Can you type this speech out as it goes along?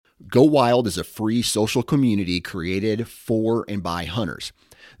Go Wild is a free social community created for and by hunters.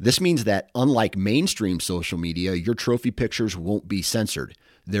 This means that unlike mainstream social media, your trophy pictures won't be censored.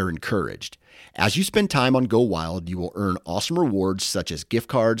 They're encouraged. As you spend time on Go Wild, you will earn awesome rewards such as gift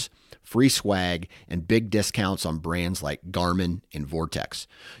cards, free swag, and big discounts on brands like Garmin and Vortex.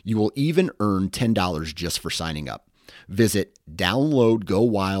 You will even earn $10 just for signing up. Visit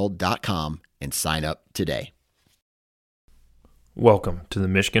downloadgowild.com and sign up today. Welcome to the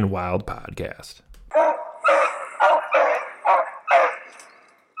Michigan Wild Podcast.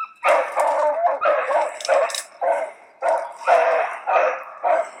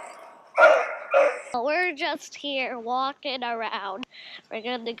 We're just here walking around. We're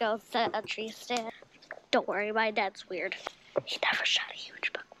going to go set a tree stand. Don't worry, my dad's weird. He never shot a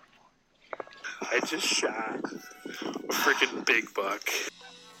huge buck before. I just shot a freaking big buck.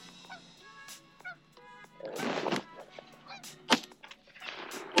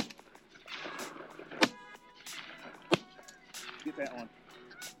 Get that one.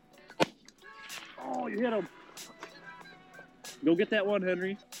 Oh, you hit him. Go get that one,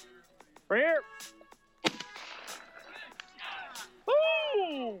 Henry. Right here.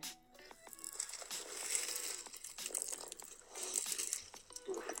 Boom!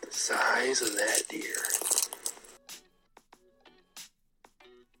 Look at the size of that deer.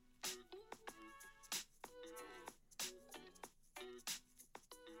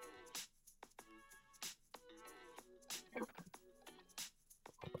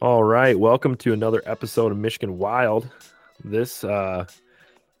 All right, welcome to another episode of Michigan Wild. This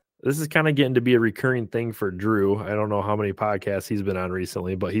is kind of getting to be a recurring thing for Drew. I don't know how many podcasts he's been on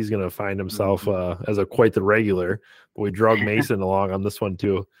recently, but he's going to find himself as a quite the regular. But we drug Mason along on this one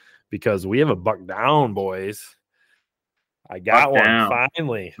too, because we have a buck down, boys. I got Buck one down.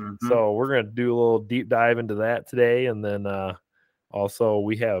 finally. So we're going to do a little deep dive into that today. And then also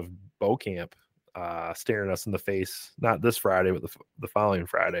we have bow camp staring us in the face, not this Friday, but the following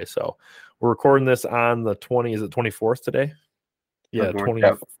Friday. So we're recording this on the 24th today? Yeah,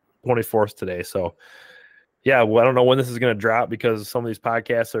 24th today. So yeah, well, I don't know when this is going to drop because some of these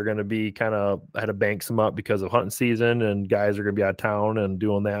podcasts are going to be kind of, I had to bank some up because of hunting season and guys are going to be out of town and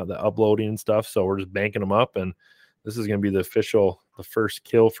doing the uploading and stuff. So we're just banking them up, and this is going to be the first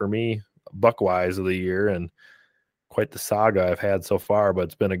kill for me buck wise of the year, and quite the saga I've had so far, but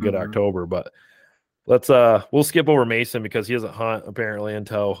it's been a good October. But we'll skip over Mason because he doesn't hunt apparently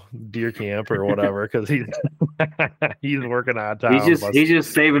until deer camp or whatever, because he's working out of town. He's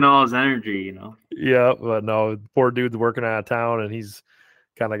just saving all his energy, you know. Yeah, but no, poor dude's working out of town, and he's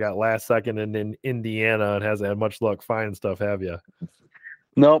kind of got last second in Indiana and hasn't had much luck finding stuff. Have you?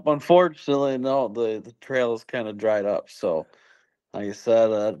 Nope, unfortunately, no. The trail's kind of dried up. So, like I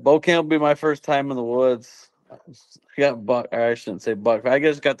said, bow camp will be my first time in the woods. I got buck, or I shouldn't say buck. I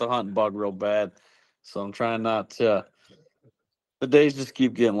just got the hunting bug real bad. So I'm trying not to. The days just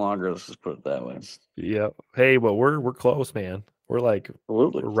keep getting longer. Let's just put it that way. Yeah. Hey, but we're close, man. We're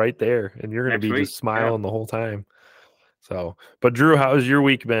we're right there, and you're gonna Next be week, just smiling the whole time. So, but Drew, how's your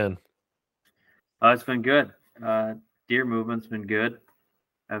week been? It's been good. Deer movement's been good.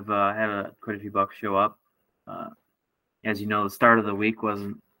 I've had quite a few bucks show up. As you know, the start of the week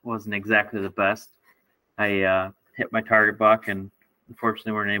wasn't exactly the best. I hit my target buck, and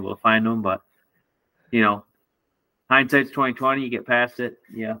unfortunately weren't able to find them, but you know, hindsight's 20/20. You get past it,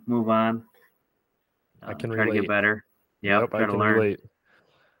 move on. I can try relate. to get better. Yep, I try to can learn. relate.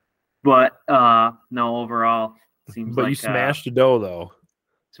 But no, overall, seems But like you smashed the doe though.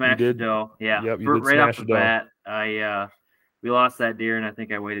 smashed you the did. doe. Yeah, Yep, you did right off smash the the doe. bat. We lost that deer, and I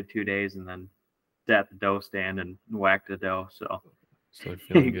think I waited 2 days and then at the doe stand and whacked the doe. So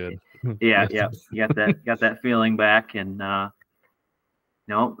feeling good. yeah, you got that feeling back, and no,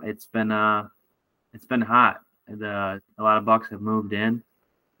 it's been hot. A lot of bucks have moved in.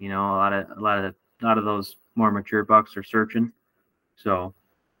 You know, a lot of those more mature bucks are searching. So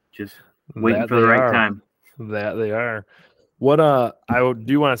just waiting for the right time. That they are. What I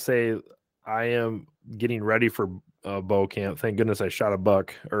do want to say, I am getting ready for bow camp. Thank goodness I shot a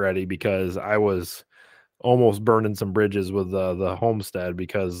buck already, because I was almost burning some bridges with the homestead,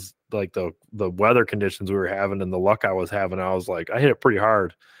 because like the weather conditions we were having and the luck I was having, I was like, I hit it pretty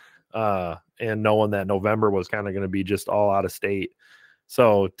hard. And knowing that November was kind of going to be just all out of state.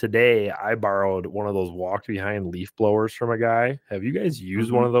 So today I borrowed one of those walk behind leaf blowers from a guy. Have you guys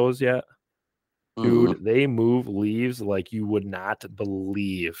used one of those yet? Dude, they move leaves like you would not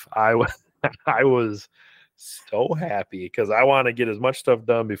believe. I was so happy because I want to get as much stuff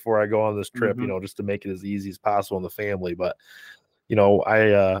done before I go on this trip, you know, just to make it as easy as possible in the family. But, you know,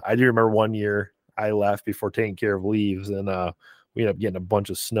 I do remember one year I left before taking care of leaves, and we ended up getting a bunch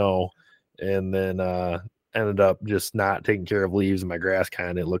of snow, and then ended up just not taking care of leaves, and my grass kind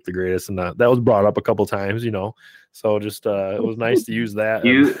of didn't look the greatest. And that was brought up a couple times, so just it was nice to use that.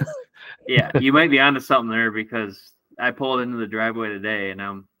 Yeah, you might be onto something there, because I pulled into the driveway today and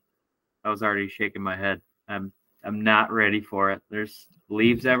I was already shaking my head. I'm not ready for it. There's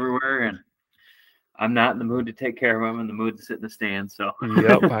leaves everywhere, and I'm not in the mood to take care of them. I'm in the mood to sit in the stand. So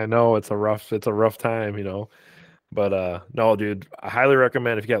Yep, I know it's a rough time, but no, dude, I highly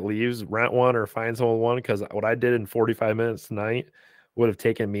recommend, if you got leaves, rent one or find someone one, because what I did in 45 minutes tonight would have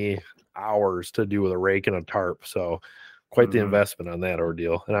taken me hours to do with a rake and a tarp. So quite the investment on that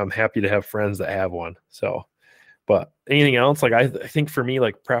ordeal. And I'm happy to have friends that have one. So, but anything else? Like I think for me,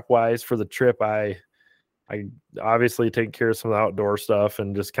 like prep wise for the trip, I obviously take care of some of the outdoor stuff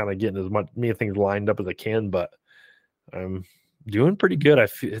and just kind of getting as many things lined up as I can, but I'm doing pretty good.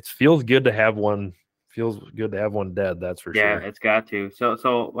 It feels good to have one. Feels good to have one dead. That's for sure. Yeah, it's got to.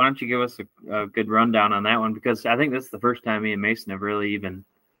 So why don't you give us a good rundown on that one? Because I think this is the first time me and Mason have really even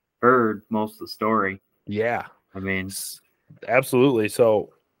heard most of the story. Yeah. I mean, absolutely.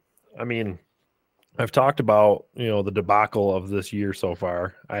 So, I mean, I've talked about, the debacle of this year so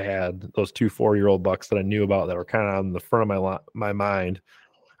far. I had those 2 4-year-old bucks that I knew about that were kind of on the front of my mind.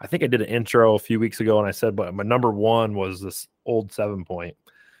 I think I did an intro a few weeks ago, and I said, but my number one was this old 7-point.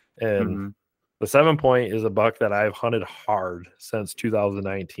 And the 7-point is a buck that I've hunted hard since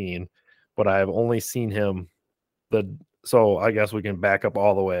 2019, but I've only seen him so I guess we can back up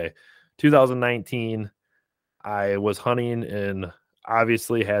all the way. 2019, I was hunting and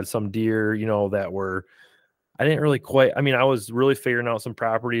obviously had some deer, that were, I didn't really quite, I was really figuring out some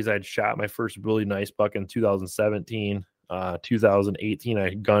properties. I'd shot my first really nice buck in 2017. 2018,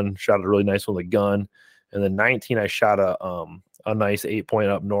 I shot a really nice one with a gun. And then 19, I shot a nice 8-point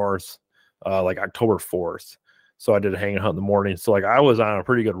up north, like October 4th. So I did a hang and hunt in the morning. So like I was on a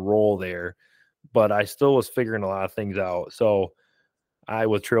pretty good roll there, but I still was figuring a lot of things out. So I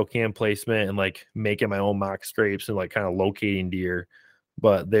was trail cam placement and like making my own mock scrapes and like kind of locating deer.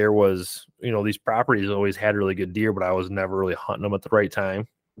 But there was, these properties always had really good deer, but I was never really hunting them at the right time.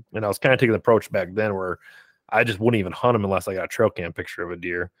 And I was kind of taking the approach back then where I just wouldn't even hunt them unless I got a trail cam picture of a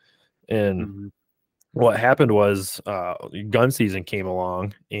deer. And what happened was gun season came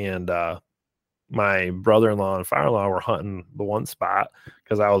along, and my brother-in-law and father-in-law were hunting the one spot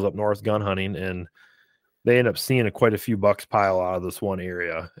because I was up north gun hunting, and they ended up seeing quite a few bucks pile out of this one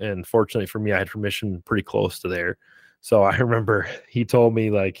area. And fortunately for me, I had permission pretty close to there. So I remember he told me,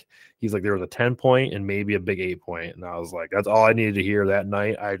 he's like, there was a 10-point and maybe a big 8-point. And I was like, that's all I needed to hear that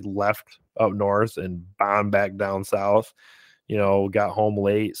night. I left up north and bombed back down south, got home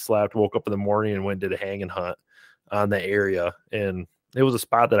late, slept, woke up in the morning and went and did a hang and hunt on the area. And it was a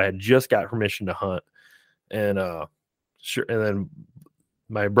spot that I had just got permission to hunt. And sure. And then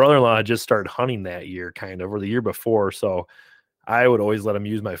my brother-in-law had just started hunting that year or the year before. So I would always let him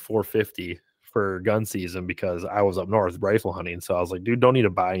use my 450 for gun season because I was up north rifle hunting. So I was like, dude, don't need to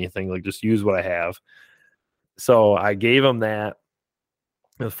buy anything. Like just use what I have. So I gave him that,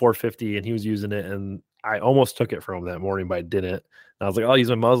 the 450, and he was using it. And I almost took it from him that morning, but I didn't. And I was like, I'll use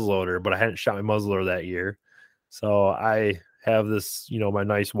my muzzleloader, but I hadn't shot my muzzleloader that year. So I have this, my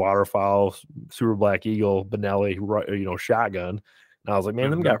nice waterfowl Super Black Eagle Benelli, shotgun. And I was like, man,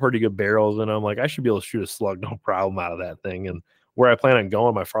 them got pretty good barrels. And I'm like, I should be able to shoot a slug, no problem, out of that thing. And where I plan on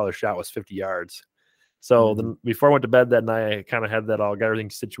going, my farthest shot was 50 yards. So then before I went to bed that night, I kind of had that all, got everything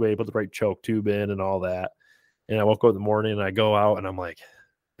situated, put the right choke tube in and all that. And I woke up in the morning and I go out and I'm like,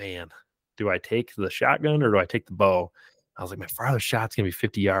 man, do I take the shotgun or do I take the bow? I was like, my farthest shot's going to be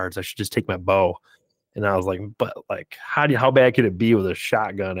 50 yards. I should just take my bow. And I was like, but like, how bad could it be with a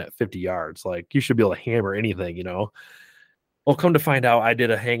shotgun at 50 yards? Like you should be able to hammer anything, Well, come to find out, I did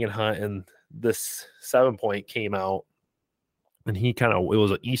a hang and hunt and this 7-point came out. And it was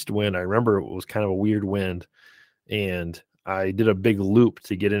an east wind. I remember it was kind of a weird wind. And I did a big loop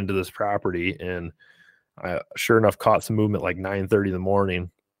to get into this property. And I, sure enough, caught some movement like 9:30 in the morning.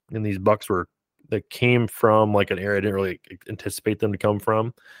 And these bucks that came from like an area I didn't really anticipate them to come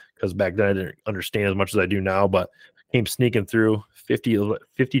from. Because back then I didn't understand as much as I do now. But came sneaking through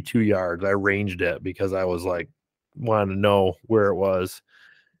 52 yards. I ranged it because I was like, wanted to know where it was.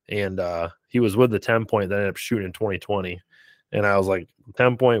 And he was with the 10-point that ended up shooting in 2020. And I was like,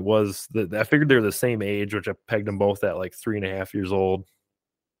 10-point was I figured they were the same age, which I pegged them both at like 3.5 years old.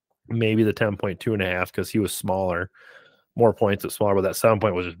 Maybe the 10-point 2.5 because he was smaller, more points but smaller. But that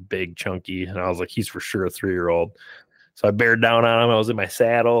 7-point was just big, chunky. And I was like, he's for sure a 3-year-old. So I bared down on him. I was in my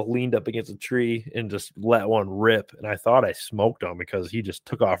saddle, leaned up against a tree, and just let one rip. And I thought I smoked him because he just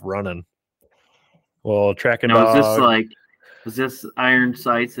took off running. Well, tracking dog. Is this like Was this iron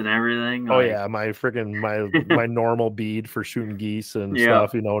sights and everything? Oh Like, yeah, my freaking my normal bead for shooting geese and Yeah.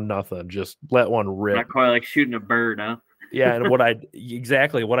 stuff, nothing. Just let one rip. not quite like shooting a bird, huh? Yeah, and what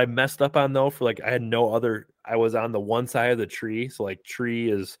I messed up on though, for like I was on the one side of the tree, so like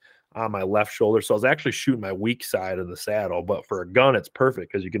tree is on my left shoulder, so I was actually shooting my weak side in the saddle. But for a gun, it's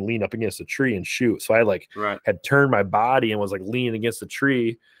perfect because you can lean up against a tree and shoot. So I Right. had turned my body and was like leaning against the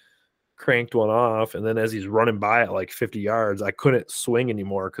tree, cranked one off, and then as he's running by at like 50 yards, I couldn't swing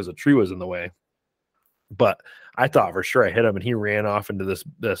anymore because the tree was in the way. But I thought for sure I hit him, and he ran off into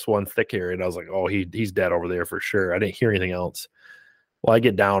this one thick area, and I was like, oh, he's dead over there for sure. I didn't hear anything else. Well, I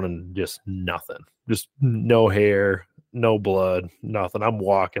get down and just nothing, just no hair, no blood, nothing. I'm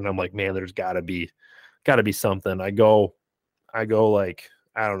walking. I'm like, man, there's gotta be something. I go like,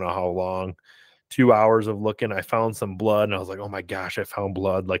 I don't know how long, 2 hours of looking. I found some blood, and I was like, oh my gosh, I found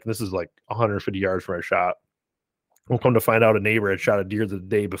blood. Like, this is like 150 yards from where I shot. We'll come to find out a neighbor had shot a deer the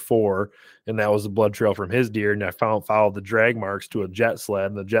day before, and that was the blood trail from his deer. And I followed the drag marks to a jet sled,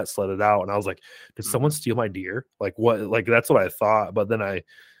 and the jet sledded out. And I was like, did someone steal my deer? Like, what? Like, that's what I thought. But then I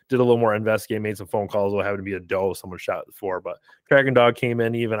did a little more investigating, made some phone calls. What happened to be a doe someone shot before, but tracking dog came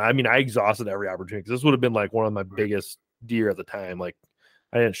in. I exhausted every opportunity because this would have been like one of my biggest deer at the time. Like,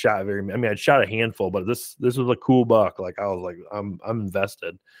 I didn't shot I'd shot a handful, but this was a cool buck. Like, I was like, I'm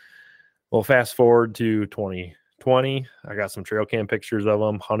invested. Well, fast forward to 2020, I got some trail cam pictures of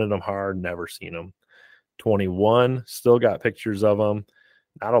him, hunted him hard, never seen him. 21, still got pictures of him,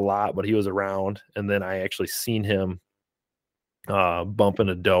 not a lot, but he was around. And then I actually seen him bumping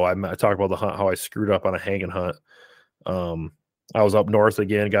a doe. I talked about the hunt, how I screwed up on a hanging hunt. I was up north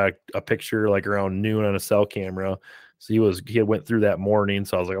again, got a picture like around noon on a cell camera. So he had went through that morning.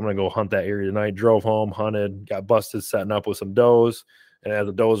 So I was like, I'm gonna go hunt that area tonight. Drove home, hunted, got busted setting up with some does. And as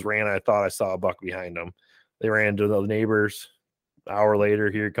the does ran, I thought I saw a buck behind them. They ran to the neighbors. An hour later,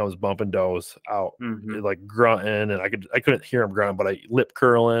 here he comes bumping does out, like grunting, and I couldn't hear him grunt, but I lip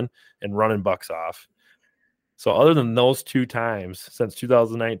curling and running bucks off. So other than those two times since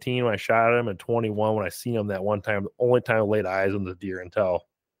 2019 when I shot him, and 21 when I seen him that one time, the only time I laid eyes on the deer until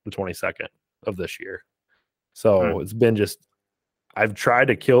the 22nd of this year. So it's been just, I've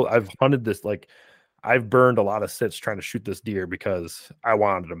hunted this, like I've burned a lot of sits trying to shoot this deer because I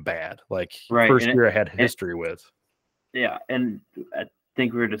wanted him bad. Like first deer I had history with. Yeah, and I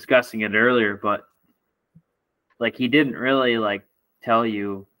think we were discussing it earlier, but like he didn't really like tell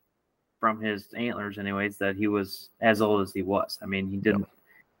you from his antlers anyways that he was as old as he was. I mean, he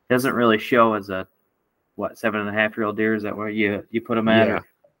doesn't really show as a 7.5-year-old deer. Is that where you put him at? Yeah.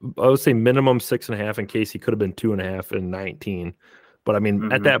 I would say minimum 6.5 in case he could have been 2.5 in 19. But I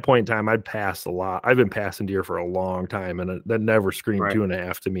mean, at that point in time, I'd passed a lot. I've been passing deer for a long time, and that never screamed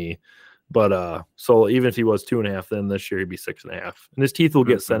 2.5 to me. But so even if he was 2.5, then this year he'd be 6.5, and his teeth will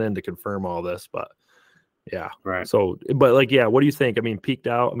get sent in to confirm all this. But yeah, right. So, but like, yeah, what do you think? I mean, peaked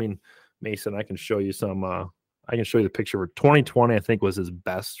out. I mean, Mason, I can show you some. I can show you the picture for 2020. I think was his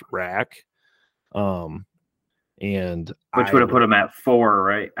best rack. And which would have put him at 4,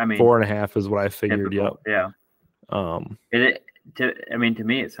 right? I mean, 4.5 is what I figured. Typical, yeah. To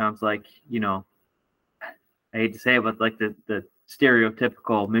me, it sounds like, I hate to say it, but like the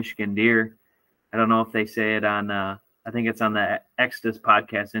stereotypical Michigan deer. I don't know if they say it on, I think it's on the Exodus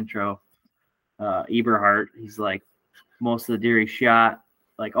podcast intro. Eberhart, he's like, most of the deer he shot,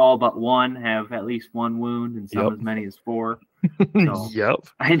 like all but one have at least one wound, and some as many as 4. So,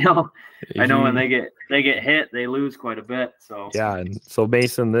 I know when they get hit, they lose quite a bit. So yeah, and so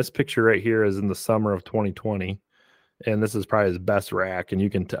Mason, this picture right here is in the summer of 2020, and this is probably his best rack. And you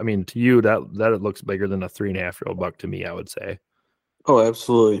can, to you that it looks bigger than a 3.5-year-old buck to me, I would say. Oh,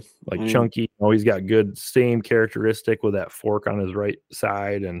 absolutely. Like chunky. He's got good same characteristic with that fork on his right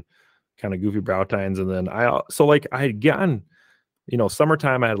side and kind of goofy brow tines. And then I had gotten,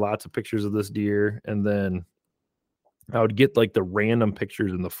 summertime, I had lots of pictures of this deer, and then I would get like the random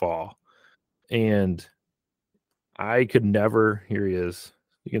pictures in the fall, and I could never. Here he is.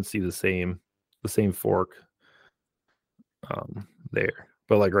 You can see the same fork there,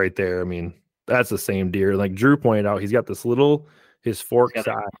 but like right there, I mean, that's the same deer. Like Drew pointed out, he's got his fork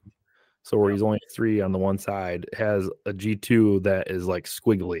side. So where he's only 3 on the one side has a G2 that is like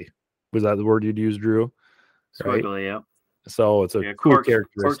squiggly. Was that the word you'd use, Drew? Squiggly, right? Yeah. So it's a cool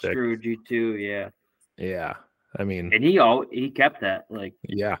characteristic. Corkscrew G2, yeah. Yeah. I mean, and he kept that, like,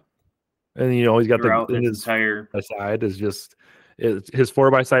 yeah, and he's got his entire side is just his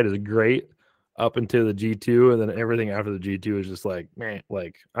 4x side is great up until the G2, and then everything after the G2 is just like, man,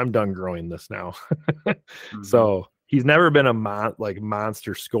 like I'm done growing this now. So he's never been a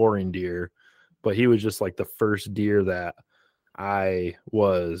monster scoring deer, but he was just like the first deer that I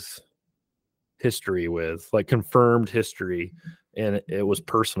was history with, like confirmed history, and it was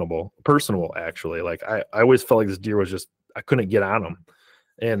personal actually. Like I always felt like this deer was just, I couldn't get on him.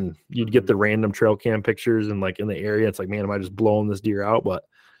 And you'd get the random trail cam pictures and like in the area, it's like, man, am I just blowing this deer out? But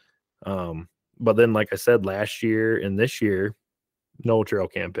then, like I said, last year and this year, no trail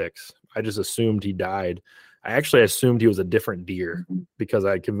cam pics. I just assumed he died. I actually assumed he was a different deer because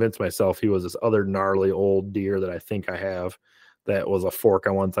I convinced myself he was this other gnarly old deer that I think I have that was a fork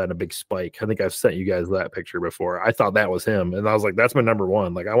on one side and a big spike. I think I've sent you guys that picture before. I thought that was him. And I was like, that's my number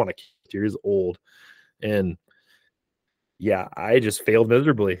one. Like, I want to keep deer. He's old. And yeah, I just failed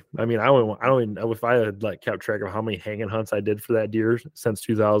miserably. I mean, I don't even know if I had like kept track of how many hanging hunts I did for that deer since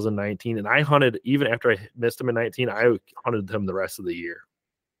 2019. And I hunted, even after I missed him in 19, I hunted him the rest of the year,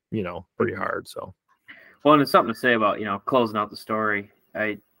 pretty hard. So, well, and it's something to say about, closing out the story.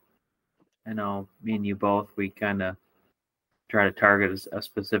 I know me and you both, we kind of try to target a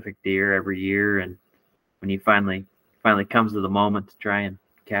specific deer every year. And when you finally comes to the moment to try and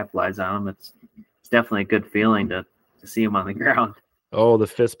capitalize on them, it's definitely a good feeling to see him on the ground. Oh, the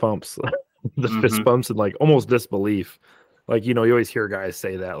fist pumps, fist pumps and like almost disbelief. Like, you always hear guys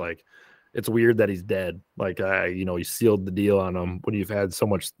say that, like, it's weird that he's dead. Like, you sealed the deal on him when you've had so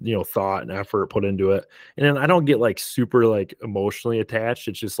much, thought and effort put into it. And then I don't get like super like emotionally attached.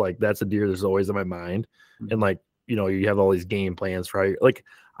 It's just like, that's a deer that's always in my mind. And like, you have all these game plans for how you're like,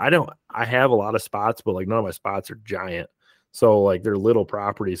 I have a lot of spots, but like none of my spots are giant. So like they're little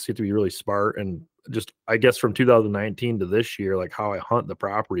properties, so you have to be really smart. And just, I guess from 2019 to this year, like how I hunt the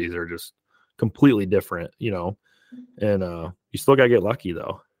properties are just completely different, and you still got to get lucky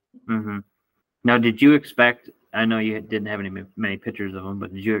though. Mm-hmm. Now, did you expect, I know you didn't have many pictures of him,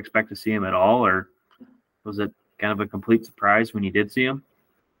 but did you expect to see him at all? Or was it kind of a complete surprise when you did see him?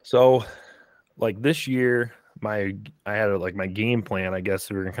 So like this year, I had my game plan, I guess.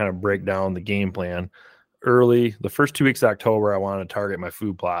 We're going to kind of break down the game plan. Early, the first 2 weeks of October, I wanted to target my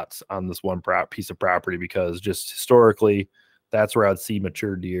food plots on this one piece of property because just historically, that's where I'd see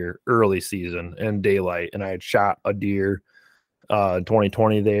mature deer early season and daylight. And I had shot a deer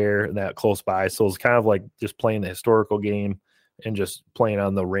 2020 there, that close by. So it's kind of like just playing the historical game and just playing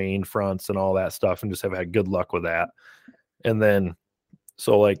on the rain fronts and all that stuff, and just have had good luck with that. And then,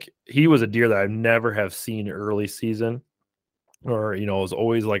 so like he was a deer that I never have seen early season, or it was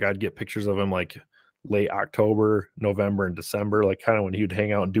always like I'd get pictures of him like late October, November, and December, like kind of when he would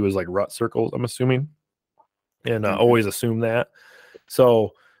hang out and do his like rut circles, I'm assuming, and always assume that.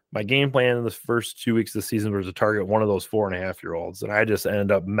 So my game plan in the first 2 weeks of the season was to target one of those 4.5-year-olds, and I just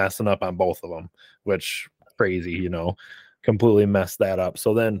ended up messing up on both of them, which crazy, completely messed that up.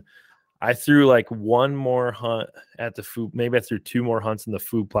 So then I threw like one more hunt at the food. Maybe I threw 2 more hunts in the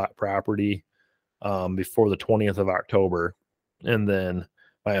food plot property before the 20th of October, and then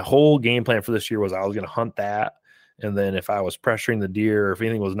my whole game plan for this year was I was going to hunt that. And then if I was pressuring the deer, or if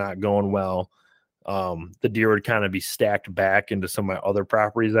anything was not going well, the deer would kind of be stacked back into some of my other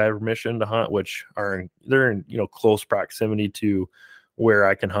properties I have permission to hunt, which they're in close proximity to where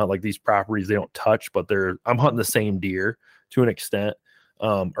I can hunt. Like these properties, they don't touch, but I'm hunting the same deer to an extent,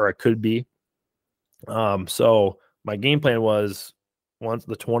 or I could be. So my game plan was, once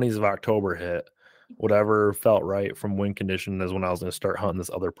the 20s of October hit, whatever felt right from wind condition is when I was going to start hunting this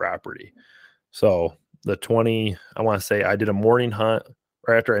other property. So the 20, I want to say I did a morning hunt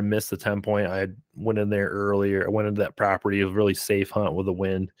right after I missed the 10 point. I went in there earlier. I went into that property. It was a really safe hunt with the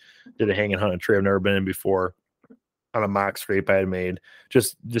wind. Did a hanging hunt, a tree I've never been in before, on a mock scrape I had made.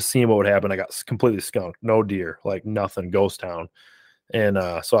 Just seeing what would happen. I got completely skunked. No deer, like nothing, ghost town. And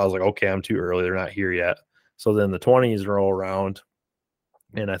so I was like, okay, I'm too early. They're not here yet. So then the 20s roll around.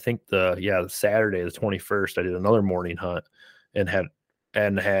 And I think the Saturday, the 21st, I did another morning hunt and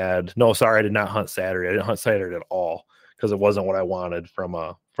had no, sorry, I did not hunt Saturday. I didn't hunt Saturday at all because it wasn't what I wanted from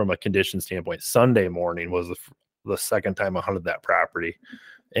a condition standpoint. Sunday morning was the second time I hunted that property.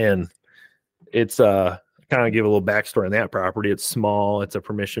 And it's kind of give a little backstory on that property. It's small, it's a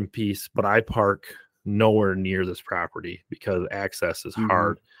permission piece, but I park nowhere near this property because access is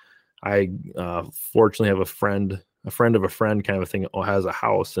hard. I fortunately have a friend of a friend kind of thing has a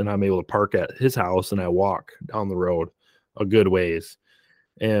house, and I'm able to park at his house, and I walk down the road a good ways.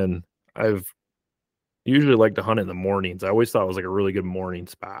 And I've usually liked to hunt in the mornings. I always thought it was like a really good morning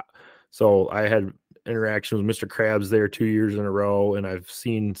spot. So I had interactions with Mr. Krabs there 2 years in a row, and I've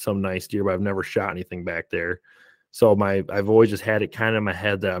seen some nice deer, but I've never shot anything back there. So I've always just had it kind of in my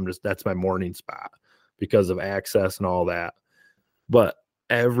head that that's my morning spot because of access and all that. But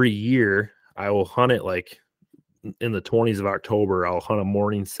every year I will hunt it like in the 20s of October. I'll hunt a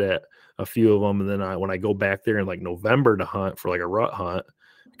morning set a few of them. And then when I go back there in like November to hunt for like a rut hunt,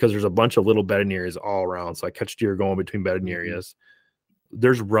 because there's a bunch of little bedding areas all around. So I catch deer going between bedding areas.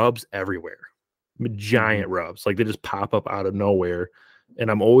 There's rubs everywhere, giant rubs. Like they just pop up out of nowhere. And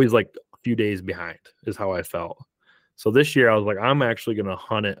I'm always like a few days behind is how I felt. So this year I was like, I'm actually going to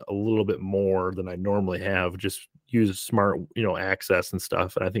hunt it a little bit more than I normally have. Just use smart, access and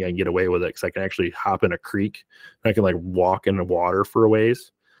stuff. And I think I can get away with it because I can actually hop in a creek and I can like walk in the water for a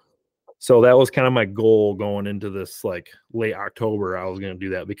ways. So that was kind of my goal going into this like late October. I was going to do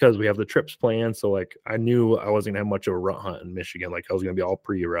that because we have the trips planned. So like I knew I wasn't going to have much of a rut hunt in Michigan. Like I was going to be all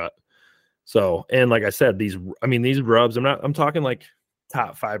pre-rut. So, and like I said, these rubs, I'm talking like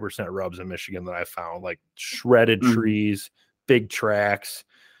top 5% rubs in Michigan that I found, like shredded trees, big tracks,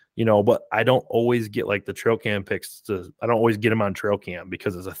 but I don't always get like the trail cam pics I don't always get them on trail cam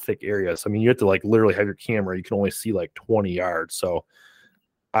because it's a thick area. So, I mean, you have to like literally have your camera. You can only see like 20 yards. So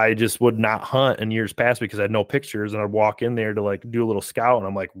I just would not hunt in years past because I had no pictures, and I'd walk in there to like do a little scout, and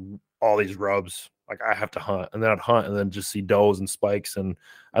I'm like, all these rubs, like I have to hunt. And then I'd hunt and then just see does and spikes. And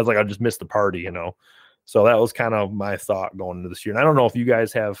I was like, I just missed the party, So that was kind of my thought going into this year. And I don't know if you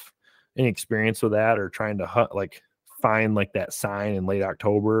guys have any experience with that or trying to hunt, like find like that sign in late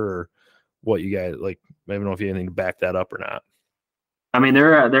October, or what you guys like. I don't know if you have anything to back that up or not. I mean,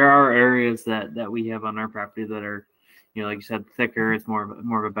 there are areas that we have on our property that are, like you said, thicker. It's more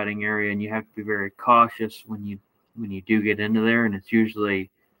of a bedding area, and you have to be very cautious when you do get into there. And it's usually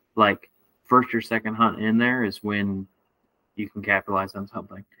like first or second hunt in there is when you can capitalize on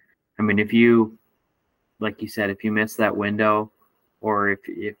something. I mean, if you, like you said, if you miss that window, or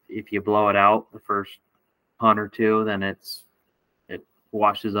if you blow it out the first hunt or two, then it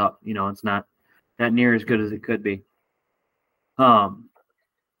washes up. It's not that near as good as it could be.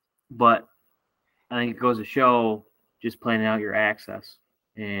 But I think it goes to show just planning out your access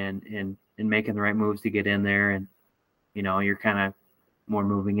and making the right moves to get in there, and you're kind of more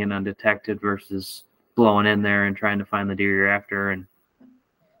moving in undetected versus blowing in there and trying to find the deer you're after. And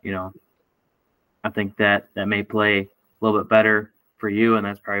I think that may play a little bit better for you, and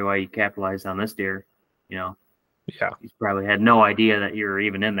that's probably why you capitalized on this deer. Yeah, you probably had no idea that you were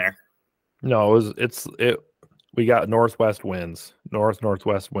even in there. No, we got northwest winds,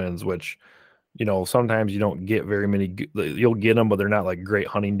 northwest winds, which sometimes you don't get very many. You'll get them, but they're not like great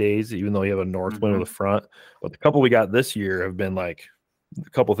hunting days, even though you have a north wind with a front. But the couple we got this year have been like a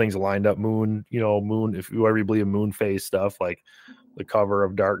couple things lined up. Moon, if you ever believe in moon phase stuff, like the cover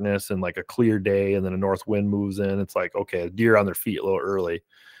of darkness and like a clear day, and then a north wind moves in. It's like, okay, deer on their feet a little early.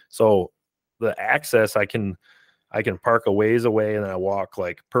 So the access, I can park a ways away, and then I walk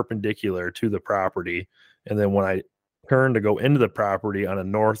like perpendicular to the property. And then when I turn to go into the property on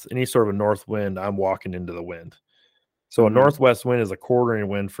any sort of a north wind, I'm walking into the wind. So a northwest wind is a quartering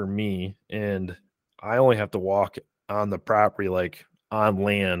wind for me, and I only have to walk on the property like on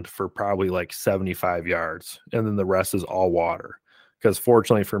land for probably like 75 yards, and then the rest is all water, because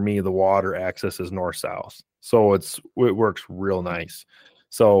fortunately for me, the water access is north-south, so it works real nice.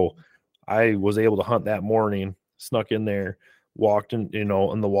 So I was able to hunt that morning, snuck in there, walked in, in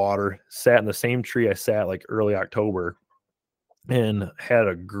the water, sat in the same tree I sat like early October, and had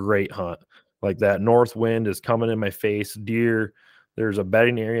a great hunt. Like that north wind is coming in my face. Deer, there's a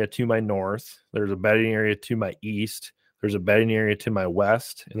bedding area to my north, there's a bedding area to my east, there's a bedding area to my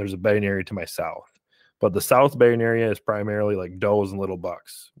west, and there's a bedding area to my south. But the south bedding area is primarily like does and little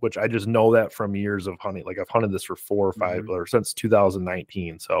bucks, which I just know that from years of hunting. Like I've hunted this for 4 or 5 or since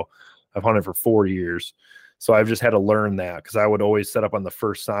 2019. So I've hunted for 4 years. So I've just had to learn that, because I would always set up on the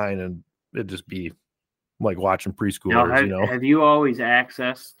first sign and it'd just be like watching preschoolers. Have you always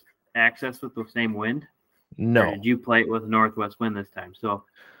accessed with the same wind? No. Or did you play it with northwest wind this time? So,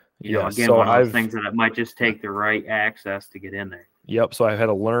 again, so one of those things that it might just take the right access to get in there. Yep. So I've had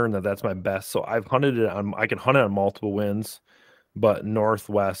to learn that that's my best. So I've hunted it I can hunt it on multiple winds, but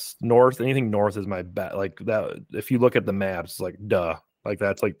anything north is my bet. Like that, if you look at the maps, like like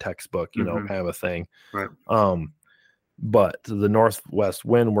that's like textbook, kind of a thing. Right. But the northwest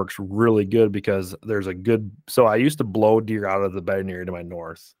wind works really good because so I used to blow deer out of the bedding area to my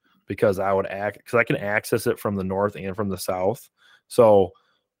north, because I can access it from the north and from the south. So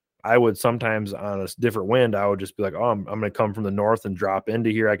I would sometimes on a different wind, I would just be like, oh, I'm going to come from the north and drop into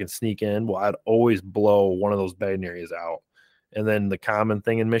here. I can sneak in. Well, I'd always blow one of those bedding areas out. And then the common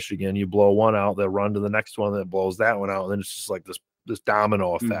thing in Michigan, you blow one out, they'll run to the next one that blows that one out. And then it's just like this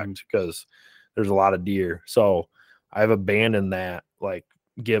domino effect, because there's a lot of deer. So I've abandoned that,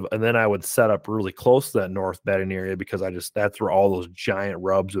 and then I would set up really close to that north bedding area, because that's where all those giant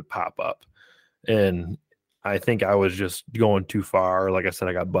rubs would pop up. And I think I was just going too far. Like I said,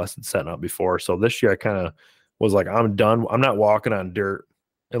 I got busted setting up before. So this year I kind of was like, I'm done. I'm not walking on dirt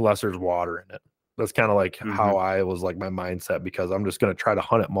unless there's water in it. That's kind of like how I was like my mindset, because I'm just going to try to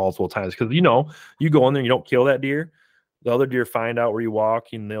hunt it multiple times. Because, you know, you go in there and you don't kill that deer. The other deer find out where you walk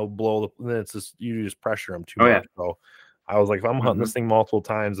and they'll blow then it's just, you just pressure them too much. Yeah. So I was like, if I'm hunting this thing multiple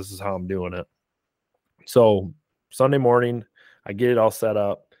times, this is how I'm doing it. So Sunday morning, I get it all set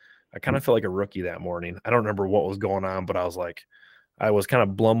up. I kind of felt like a rookie that morning. I don't remember what was going on, but I was like, I was kind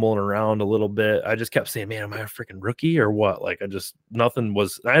of blumbling around a little bit. I just kept saying, man, am I a freaking rookie or what? Like,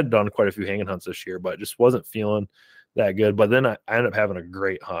 I had done quite a few hanging hunts this year, but just wasn't feeling that good. But then I ended up having a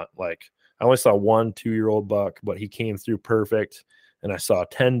great hunt. Like, I only saw 1 2-year-old buck, but he came through perfect. And I saw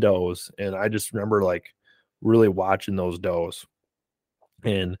 10 does. And I just remember like really watching those does.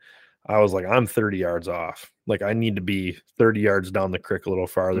 And I was like, I'm 30 yards off. Like, I need to be 30 yards down the creek a little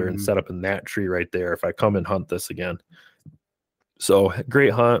farther and set up in that tree right there if I come and hunt this again. So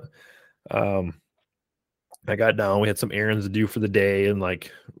great hunt. I got down. We had some errands to do for the day and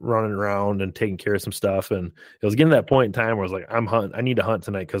like running around and taking care of some stuff. And it was getting to that point in time where I was like, I need to hunt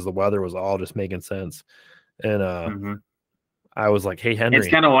tonight because the weather was all just making sense. And I was like, hey, Henry. It's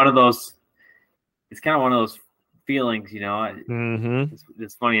kind of one of those feelings, you know.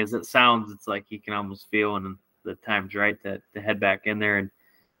 It's funny as it sounds. It's like you can almost feel when the time's right to head back in there.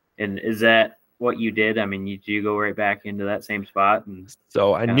 And is that what you did? I mean, you go right back into that same spot? And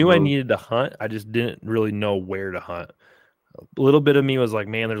so I knew I needed to hunt. I just didn't really know where to hunt. A little bit of me was like,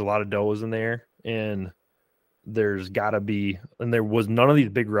 man, there's a lot of does in there, and there's got to be, and there was none of these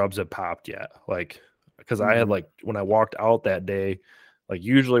big rubs that popped yet. Like, because I had like, when I walked out that day, like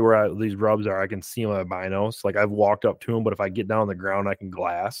usually where these rubs are, I can see them at binos. Like, I've walked up to them, but if I get down on the ground, I can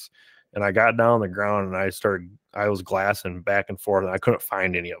glass. And I got down on the ground and I was glassing back and forth, and I couldn't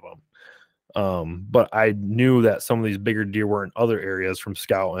find any of them. But I knew that some of these bigger deer were in other areas from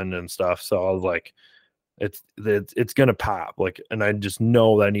scouting and stuff. So I was like, it's going to pop. Like, and I just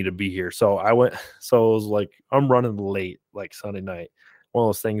know that I need to be here. So I went, so it was like, I'm running late, like Sunday night. One of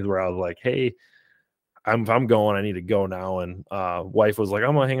those things where I was like, hey, if I'm going, I need to go now. And wife was like,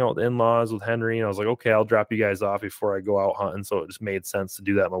 I'm going to hang out with in-laws with Henry. And I was like, okay, I'll drop you guys off before I go out hunting. So it just made sense to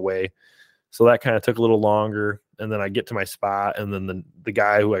do that on my way. So that kind of took a little longer. And then I get to my spot, and then the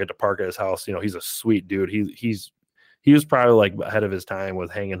guy who I get to park at his house, you know, he's a sweet dude. He was probably like ahead of his time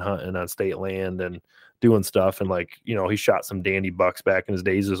with hanging hunting on state land and doing stuff. And like, you know, he shot some dandy bucks back in his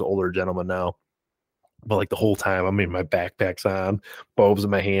days. He's an older gentleman now. But like the whole time, I mean, my backpack's on, bulbs in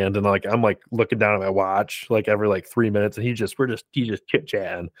my hand, and like I'm like looking down at my watch like every like 3 minutes, and he's just chit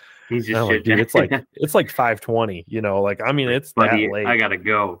chatting. He's just like, dude, it's like 5:20, you know, like I mean it's buddy, that late. I gotta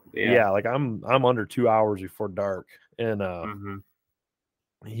go. Yeah, like I'm under 2 hours before dark, and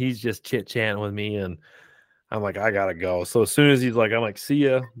he's just chit chatting with me, and I'm like, I gotta go. So as soon as he's like, I'm like, see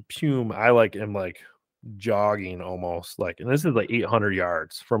ya, pume. I like am like jogging almost like, and this is like 800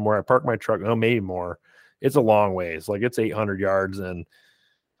 yards from where I park my truck. No, maybe more. It's a long ways. Like it's 800 yards, and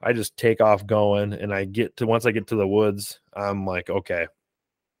I just take off going. And once I get to the woods, I'm like, okay,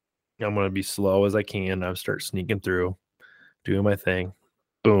 I'm going to be slow as I can. I start sneaking through, doing my thing.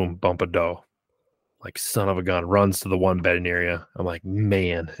 Boom, bump a doe. Like son of a gun, runs to the one bedding area. I'm like,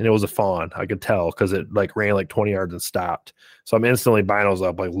 man. And it was a fawn. I could tell because it like ran like 20 yards and stopped. So I'm instantly binos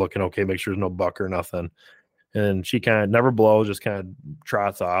up, like looking, okay, make sure there's no buck or nothing. And she kind of never blows, just kind of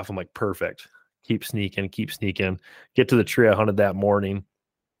trots off. I'm like, perfect. Keep sneaking. Get to the tree I hunted that morning.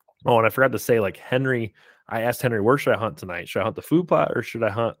 Oh, and I forgot to say, like Henry, I asked Henry, where should I hunt tonight? Should I hunt the food plot or should I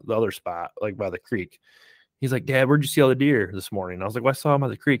hunt the other spot, like by the creek? He's like, Dad, where'd you see all the deer this morning? I was like, well, I saw them by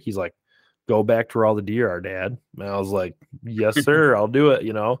the creek. He's like, go back to where all the deer are, Dad. And I was like, yes, sir, I'll do it,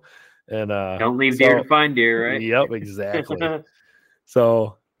 you know. And don't leave deer to find deer, right? Yep, exactly.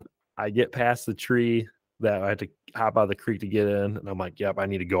 So I get past the tree that I had to hop out of the creek to get in, and I'm like, yep, I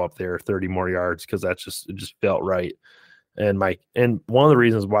need to go up there 30 more yards because it just felt right. And one of the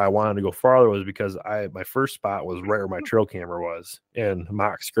reasons why I wanted to go farther was because my first spot was right where my trail camera was in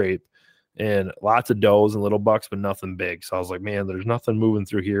mock scrape, and lots of does and little bucks, but nothing big. So I was like, man, there's nothing moving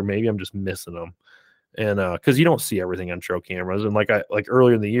through here. Maybe I'm just missing them. And because you don't see everything on trail cameras, and like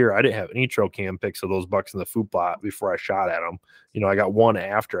earlier in the year, I didn't have any trail cam pics of those bucks in the food plot before I shot at them. You know, I got one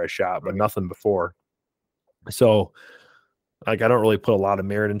after I shot, but nothing before. So like I don't really put a lot of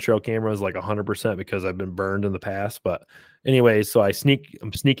merit in trail cameras, like 100%, because I've been burned in the past. But anyway, so I'm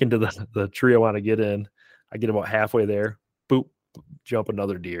sneaking to the tree I want to get in. I get about halfway there, boop, jump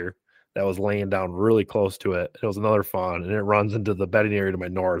another deer that was laying down really close to it. It was another fawn, and it runs into the bedding area to my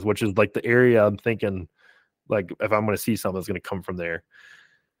north, which is like the area I'm thinking, like if I'm going to see something, it's going to come from there.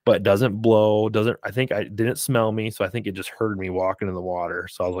 but it doesn't blow. I think I didn't smell me. So I think it just heard me walking in the water.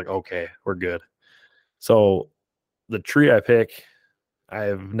 So I was like, okay, we're good. So the tree I pick,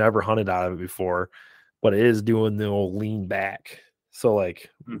 I've never hunted out of it before, but it is doing the old lean back. So like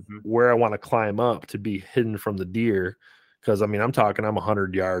where I want to climb up to be hidden from the deer. Cause I mean, I'm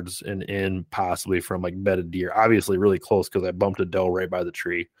 100 yards and in possibly from like bedded deer, obviously really close. Cause I bumped a doe right by the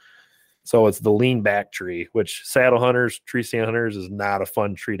tree. So it's the lean back tree, which saddle hunters, tree stand hunters is not a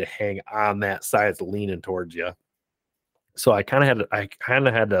fun tree to hang on that side. It's leaning towards you. So I kind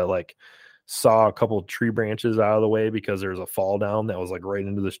of had to like saw a couple of tree branches out of the way because there's a fall down that was like right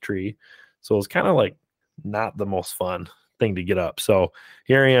into this tree. So it was kind of like not the most fun thing to get up. So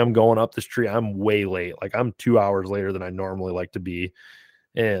here I am going up this tree. I'm way late. Like I'm 2 hours later than I normally like to be.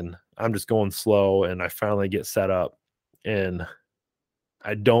 And I'm just going slow. And I finally get set up and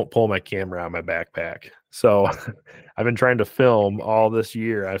I don't pull my camera out of my backpack. So I've been trying to film all this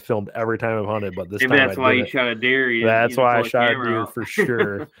year. I filmed every time I've hunted, but this Maybe time that's why you shot a deer. That's why I shot a deer for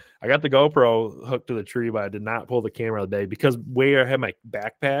sure. I got the GoPro hooked to the tree, but I did not pull the camera of the day because where I had my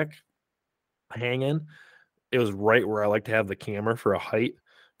backpack hanging, it was right where I like to have the camera for a height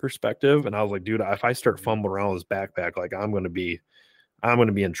perspective. And I was like, dude, if I start fumbling around with this backpack, like I'm going to be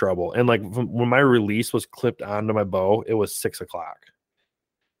in trouble. And like when my release was clipped onto my bow, it was 6 o'clock.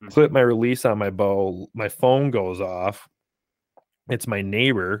 Clip my release on my bow, my phone goes off. It's my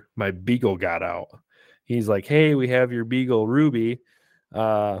neighbor. My beagle got out. He's like, hey, we have your beagle Ruby,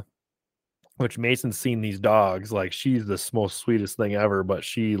 which Mason's seen these dogs. Like she's the most sweetest thing ever, but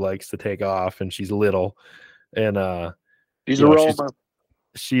she likes to take off and she's little. And she's a roamer.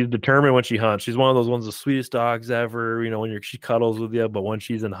 She's determined when she hunts. She's one of those ones, the sweetest dogs ever, when she cuddles with you, but when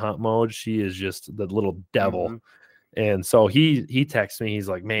she's in hunt mode, she is just the little devil. And so he texts me. He's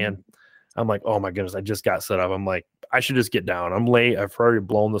like, man, I'm like, oh my goodness, I just got set up. I'm like, I should just get down. I'm late. I've already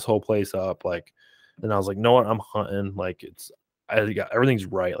blown this whole place up. Like, and I was like, no, what? I'm hunting. Like everything's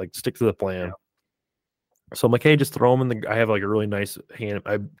right. Like stick to the plan. Yeah. So I'm like, hey, just throw them in I have like a really nice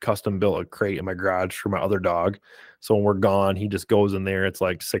I custom built a crate in my garage for my other dog. So when we're gone, he just goes in there. It's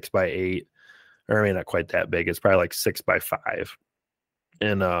like 6x8, or I mean, not quite that big. It's probably like 6x5.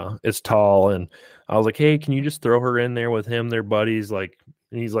 And it's tall. And I was like, hey, can you just throw her in there with him? They're buddies. Like,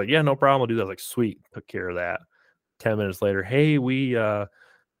 and he's like, yeah, no problem. I'll do that. I was like, sweet. Took care of that. 10 minutes later, hey, the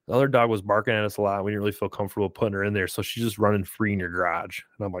other dog was barking at us a lot. We didn't really feel comfortable putting her in there. So she's just running free in your garage.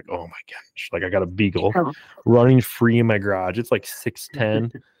 And I'm like, oh my gosh. Like I got a beagle running free in my garage. It's like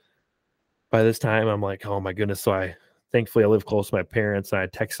 6:10. By this time, I'm like, oh my goodness. So thankfully I live close to my parents. And I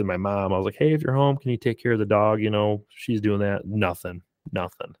texted my mom. I was like, hey, if you're home, can you take care of the dog? She's doing that. Nothing.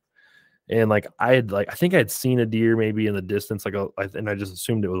 And like I think I had seen a deer maybe in the distance, and I just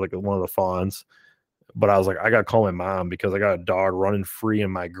assumed it was like one of the fawns. But I was like, I gotta call my mom because I got a dog running free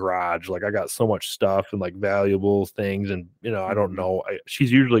in my garage. Like I got so much stuff and like valuable things, and I don't know.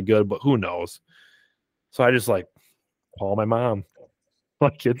 She's usually good, but who knows? So I just like call my mom.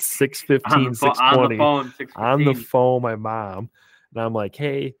 Like it's 6:15, 6:20 on the phone. My mom, and I'm like,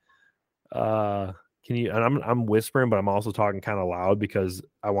 hey, can you? And I'm whispering, but I'm also talking kind of loud because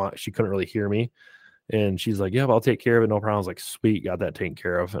she couldn't really hear me. And she's like, yeah, I'll take care of it. No problem. I was like, sweet, got that taken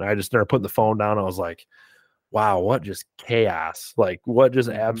care of. And I just started putting the phone down. I was like, wow, what just chaos. Like what just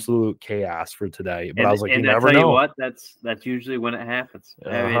absolute chaos for today. But I was like, you never know. You what? That's usually when it happens.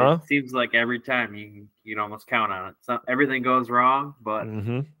 I mean, it seems like every time you'd almost count on it. So everything goes wrong, but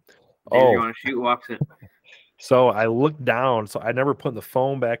you want to shoot, walks in. So I looked down. So I never put the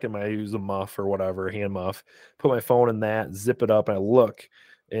phone back in use a muff or whatever, hand muff, put my phone in that, zip it up, and I look.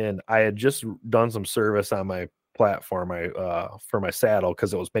 And I had just done some service on my platform, for my saddle,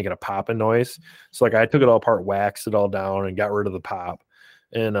 because it was making a popping noise. So like I took it all apart, waxed it all down, and got rid of the pop.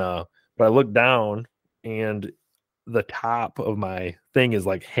 And but I looked down, and the top of my thing is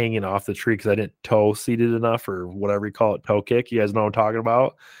like hanging off the tree because I didn't toe seated enough, or whatever you call it, toe kick. You guys know what I'm talking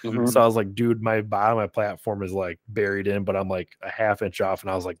about? So I was like, dude, my bottom of my platform is like buried in, but I'm like a half inch off.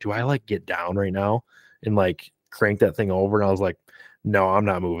 And I was like, do I like get down right now and like crank that thing over? And I was like, no, I'm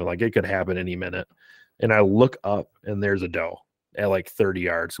not moving. Like it could happen any minute. And I look up and there's a doe at like 30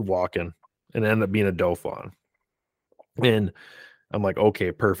 yards walking, and it ended up being a doe fawn. And I'm like,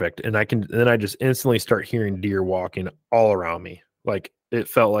 okay, perfect. And then I just instantly start hearing deer walking all around me. Like it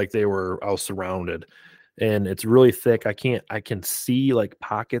felt like I was surrounded, and it's really thick. I can see like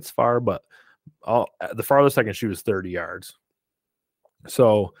pockets far, but the farthest I can shoot is 30 yards.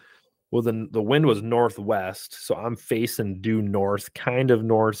 So then the wind was northwest, so I'm facing due north, kind of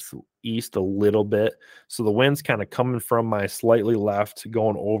northeast a little bit. So the wind's kind of coming from my slightly left,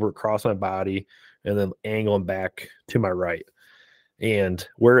 going over across my body, and then angling back to my right. And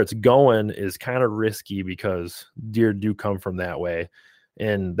where it's going is kind of risky because deer do come from that way.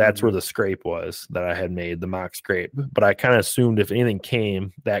 And that's where the scrape was that I had made, the mock scrape. But I kind of assumed if anything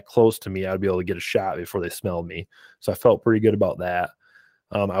came that close to me, I'd be able to get a shot before they smelled me. So I felt pretty good about that.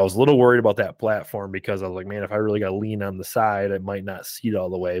 I was a little worried about that platform because I was like, man, if I really got to lean on the side, I might not see it all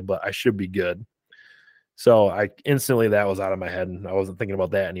the way, but I should be good. So I instantly, that was out of my head and I wasn't thinking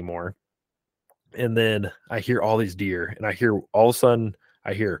about that anymore. And then I hear all these deer and I hear all of a sudden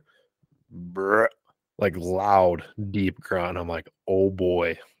I hear brr, like loud, deep grunt. I'm like, oh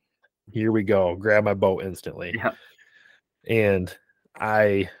boy, here we go. Grab my bow instantly. Yeah. And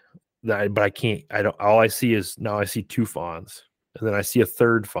but I can't, all I see is now I see 2 fawns and then I see a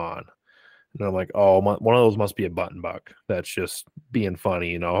 3rd fawn. And I'm like, oh, one of those must be a button buck. That's just being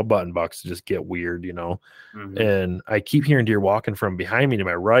funny, button bucks just get weird, And I keep hearing deer walking from behind me to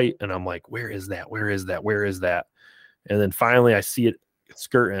my right. And I'm like, where is that? Where is that? Where is that? And then finally I see it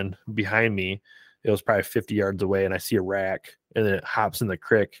skirting behind me. It was probably 50 yards away. And I see a rack and then it hops in the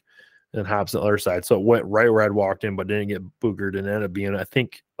creek and hops on the other side. So it went right where I'd walked in, but didn't get boogered and ended up being, I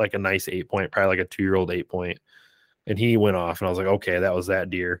think, like a nice 8-point, probably like a 2-year-old 8-point. And he went off and I was like, okay, that was that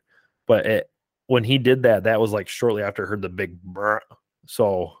deer. But when he did that, that was like shortly after I heard the big brr.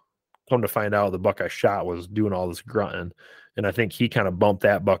 So come to find out, the buck I shot was doing all this grunting. And I think he kind of bumped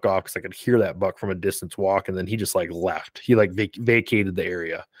that buck off because I could hear that buck from a distance walk. And then he just like left. He like vacated the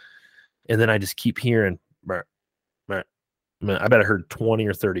area. And then I just keep hearing, brr, brr. I bet I heard 20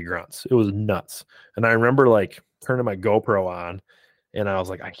 or 30 grunts. It was nuts. And I remember like turning my GoPro on and I was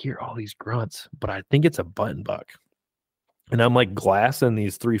like, I hear all these grunts, but I think it's a button buck. And I'm like glassing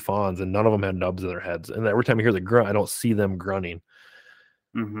these 3 fawns and none of them had nubs in their heads. And every time I hear the grunt, I don't see them grunting.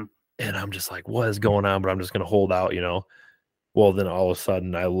 And I'm just like, what is going on? But I'm just going to hold out, Well, then all of a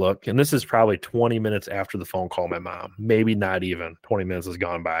sudden I look, and this is probably 20 minutes after the phone call, my mom, maybe not even 20 minutes has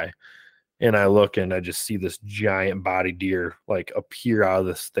gone by. And I look and I just see this giant body deer like appear out of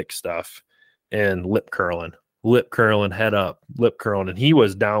this thick stuff and lip curling, head up, lip curling. And he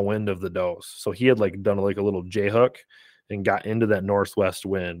was downwind of the does. So he had like done like a little J hook and got into that northwest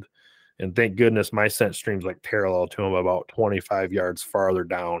wind. And thank goodness my scent stream's like parallel to him about 25 yards farther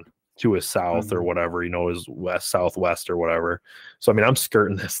down to his south or whatever, his west, southwest or whatever. So, I mean, I'm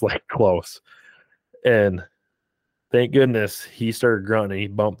skirting this like close. And thank goodness he started grunting. He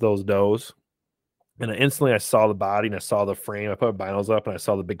bumped those does. And instantly I saw the body and I saw the frame. I put binos up and I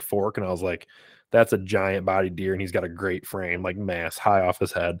saw the big fork and I was like, that's a giant body deer. And he's got a great frame, like mass high off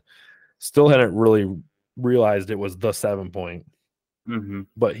his head. Still hadn't really realized it was the 7-point,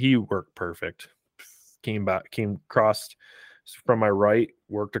 but he worked perfect. Came crossed from my right,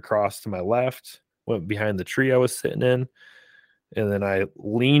 worked across to my left, went behind the tree I was sitting in. And then I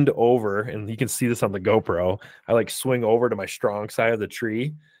leaned over, and you can see this on the GoPro. I like swing over to my strong side of the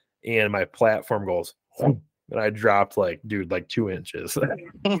tree, and my platform goes, and I dropped like 2 inches.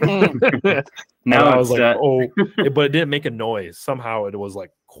 Now I was like, oh, but it didn't make a noise. Somehow it was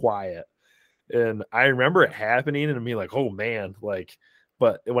like quiet. And I remember it happening and me like, oh man, like,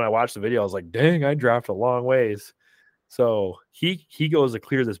 but when I watched the video, I was like, dang, I dropped a long ways. So he goes to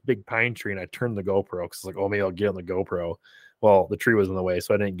clear this big pine tree, and I turned the GoPro because it's like, oh, maybe I'll get on the GoPro. Well, the tree was in the way,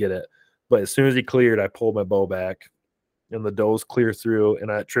 so I didn't get it. But as soon as he cleared, I pulled my bow back, and the does clear through, and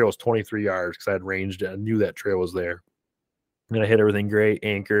that trail was 23 yards because I had ranged it. I knew that trail was there. And I hit everything great,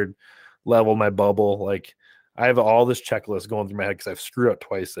 anchored, leveled my bubble. Like, I have all this checklist going through my head because I've screwed up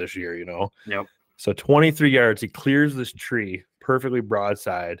twice this year, Yep. So 23 yards, he clears this tree perfectly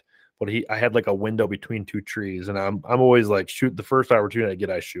broadside, but I had like a window between 2 trees, and I'm always like, shoot the first opportunity I get,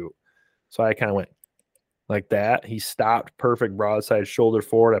 I shoot. So I kind of went like that. He stopped perfect broadside, shoulder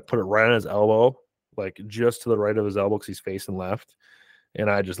forward. I put it right on his elbow, like just to the right of his elbow because he's facing left,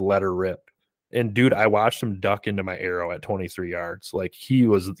 and I just let her rip. And dude, I watched him duck into my arrow at 23 yards. Like he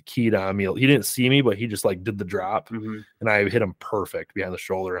was keyed on me. He didn't see me, but he just like did the drop, and I hit him perfect behind the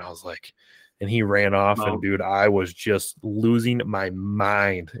shoulder. And I was like, and he ran off. And dude, I was just losing my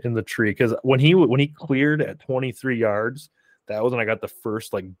mind in the tree because when he cleared at 23 yards, that was when I got the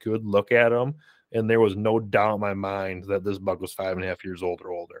first like good look at him, and there was no doubt in my mind that this buck was 5.5 years old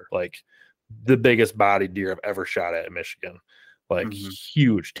or older. Like the biggest body deer I've ever shot at in Michigan. Like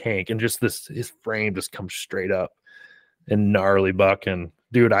huge tank, and just his frame just comes straight up and gnarly buck. And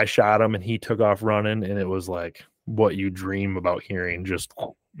dude, I shot him and he took off running, and it was like what you dream about hearing, just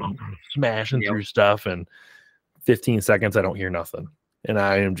smashing through stuff. And 15 seconds, I don't hear nothing, and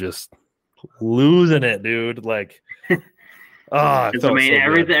I am just losing it, dude. Like,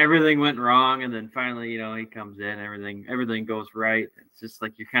 everything went wrong, and then finally, he comes in, everything goes right. It's just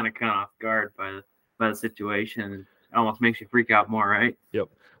like you're kind of caught off guard by the situation. almost makes you freak out more, right? Yep.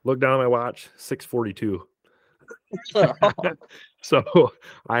 Look down at my watch, 6:42. So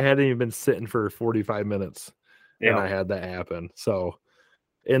I hadn't even been sitting for 45 minutes and I had that happen. So,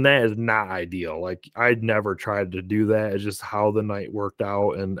 and that is not ideal. Like I'd never tried to do that. It's just how the night worked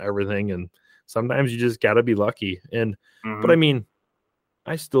out and everything. And sometimes you just got to be lucky. And, but I mean,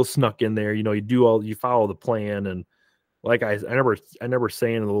 I still snuck in there, you follow the plan. And like I never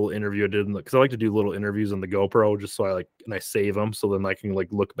say in a little interview I did, because I like to do little interviews on the GoPro just so I save them. So then I can like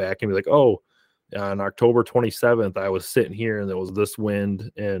look back and be like, oh, on October 27th, I was sitting here and there was this wind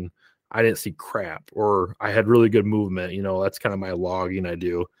and I didn't see crap, or I had really good movement. That's kind of my logging I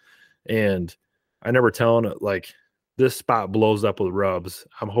do. And I never tell them like this spot blows up with rubs.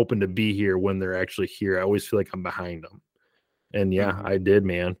 I'm hoping to be here when they're actually here. I always feel like I'm behind them. And yeah, I did,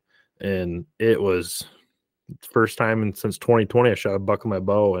 man. And it was the first time since 2020, I shot a buck with my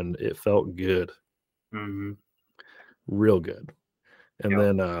bow and it felt good. Real good. And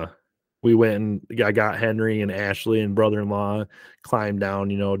then, we went and I got Henry and Ashley and brother-in-law, climbed down,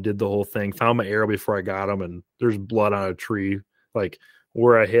 did the whole thing, found my arrow before I got him. And there's blood on a tree, like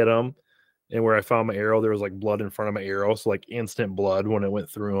where I hit him and where I found my arrow, there was like blood in front of my arrow. So like instant blood when it went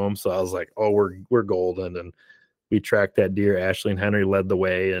through him. So I was like, oh, we're golden. And we tracked that deer. Ashley and Henry led the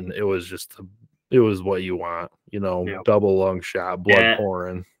way. And it was it was what you want, double lung shot, blood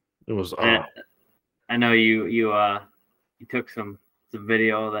pouring. It was, I know you took some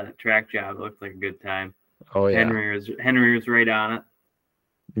video of that track job. It looked like a good time. Oh yeah, Henry was right on it.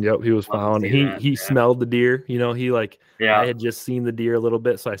 Yep, he was following. He smelled the deer. I had just seen the deer a little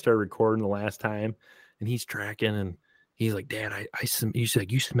bit, so I started recording the last time, and he's tracking, and he's like, "Dad, you said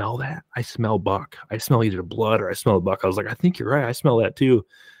you smell that? I smell buck. I smell either blood or I smell the buck." I was like, "I think you're right. I smell that too."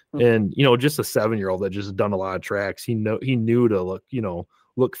 And just a 7-year-old that just done a lot of tracks, he knew to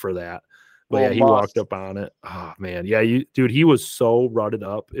look for that. But yeah, he walked up on it. Oh man, yeah, dude, he was so rutted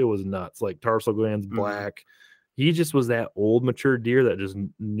up, it was nuts. Like tarsal glands black. He just was that old, mature deer that just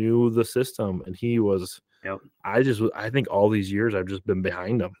knew the system, and he was. Yep. I think all these years I've just been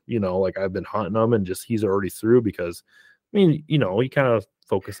behind him. Like I've been hunting him, and just he's already through because, he kind of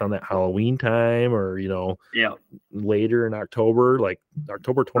focused on that Halloween time or later in October, like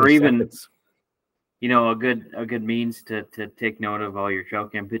October 22nd. Or even. A good means to take note of all your trail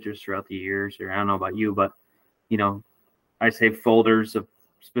cam pictures throughout the years, or I don't know about you, but, I say folders of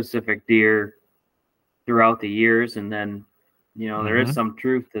specific deer throughout the years. And then, there is some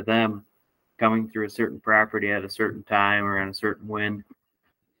truth to them coming through a certain property at a certain time or in a certain wind.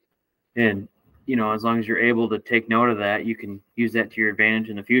 And, as long as you're able to take note of that, you can use that to your advantage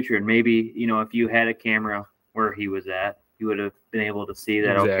in the future. And maybe, if you had a camera where he was at, you would have been able to see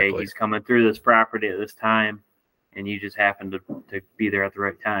that, okay, he's coming through this property at this time, and you just happened to be there at the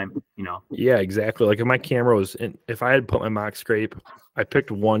right time, Yeah, exactly. Like if my camera was if I had put my mock scrape,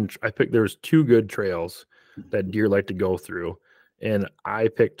 there's 2 good trails that deer like to go through, and I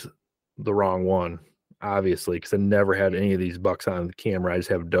picked the wrong one, obviously, because I never had any of these bucks on the camera. I just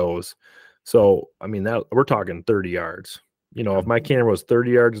have does. So, I mean, that we're talking 30 yards. If my camera was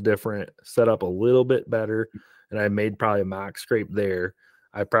 30 yards different, set up a little bit better, and I made probably a mock scrape there,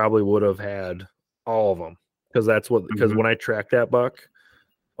 I probably would have had all of them. Because when I tracked that buck,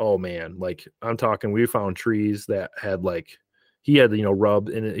 oh man, like I'm talking, we found trees that had he had, rubbed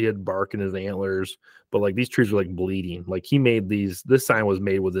and he had bark in his antlers, but like these trees were like bleeding. Like he made this sign was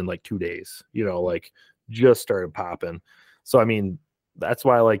made within like 2 days, just started popping. So, I mean, that's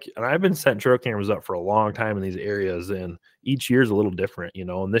why and I've been setting trail cameras up for a long time in these areas, and each year is a little different,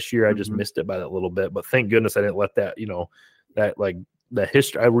 and this year I just missed it by that little bit, but thank goodness I didn't let that, that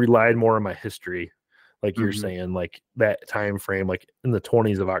history, I relied more on my history. Like you're saying, like that time frame, like in the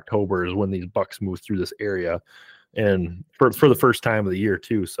 20s of October is when these bucks move through this area, and for the first time of the year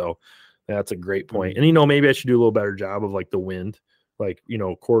too. So that's a great point. And, maybe I should do a little better job of the wind,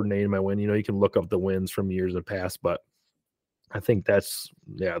 coordinating my wind. You can look up the winds from years in past, but I think that's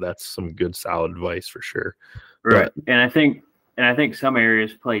some good solid advice for sure. Right. But, and I think some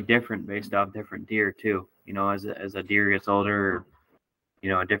areas play different based off different deer too. As a deer gets older,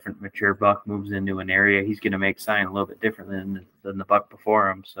 a different mature buck moves into an area, he's going to make sign a little bit different than the buck before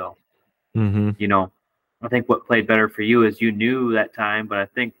him. So, I think what played better for you is you knew that time, but I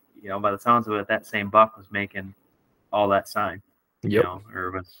think, by the sounds of it, that same buck was making all that sign. Yep.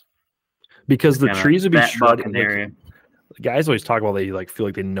 Or was because the trees would be shredded in the area. Guys always talk about they feel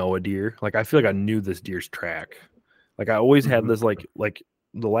like they know a deer. Like I feel like I knew this deer's track. Like I always had this like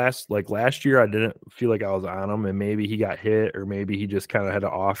last year I didn't feel like I was on him, and maybe he got hit or maybe he just kind of had an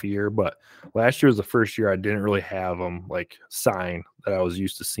off year. But last year was the first year I didn't really have him like sign that I was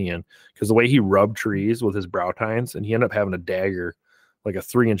used to seeing, because the way he rubbed trees with his brow tines, and he ended up having a dagger, like a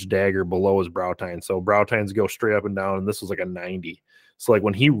 3-inch dagger below his brow tine. So brow tines go straight up and down, and this was like a 90. So like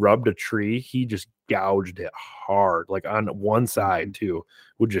when he rubbed a tree, he just gouged it hard, like on one side too,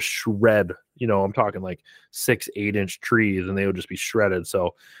 would just shred, I'm talking like 6-8-inch trees, and they would just be shredded.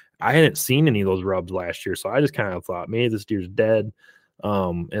 So I hadn't seen any of those rubs last year. So I just kind of thought, maybe this deer's dead.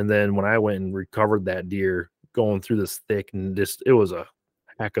 And then when I went and recovered that deer going through this thick, and it was a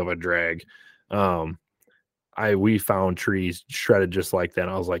heck of a drag. We found trees shredded just like that.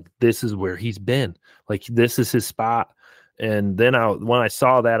 And I was like, this is where he's been. Like, this is his spot. And then when I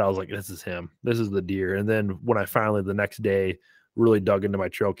saw that, I was like, this is him. This is the deer. And then when I finally, the next day, really dug into my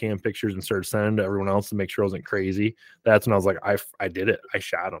trail cam pictures and started sending to everyone else to make sure I wasn't crazy, that's when I was like, I did it. I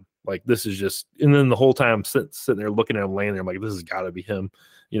shot him. Like, this is just, and then the whole time I'm sitting there looking at him laying there, I'm like, this has got to be him,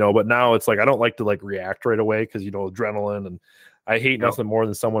 but now it's like, I don't like to like react right away, because, adrenaline, and I hate nothing more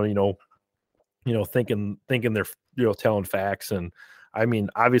than someone, thinking they're, telling facts. And I mean,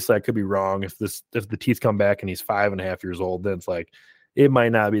 obviously I could be wrong. If the teeth come back and he's 5.5 years old, then it's like, it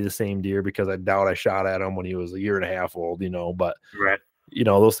might not be the same deer, because I doubt I shot at him when he was 1.5 years old, but right.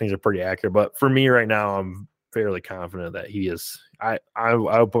 Those things are pretty accurate. But for me right now, I'm fairly confident that he is, I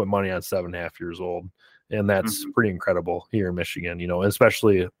would put money on 7.5 years old. And that's pretty incredible here in Michigan,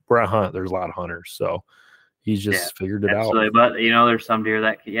 especially where I hunt, there's a lot of hunters. So he's just figured it out. But there's some deer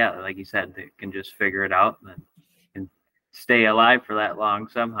that, like you said, they can just figure it out and can stay alive for that long,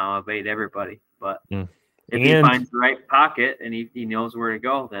 somehow evade everybody. But if he finds the right pocket and he knows where to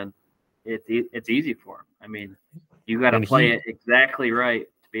go, then it's easy for him. I mean, you got to play it exactly right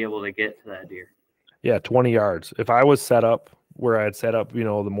to be able to get to that deer. Yeah, 20 yards. If I was set up where I had set up,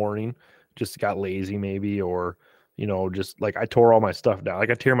 the morning, just got lazy maybe, or just like I tore all my stuff down. Like,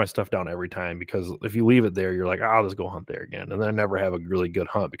 I tear my stuff down every time, because if you leave it there, you're like, let's go hunt there again. And then I never have a really good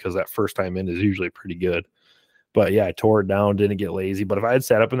hunt, because that first time in is usually pretty good. But yeah, I tore it down, didn't get lazy. But if I had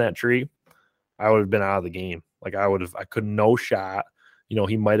sat up in that tree, I would have been out of the game. Like, I could no shot.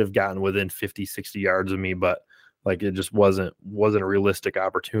 He might have gotten within 50, 60 yards of me, but like, it just wasn't a realistic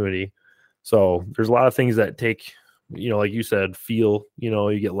opportunity. So there's a lot of things that take, like you said, feel,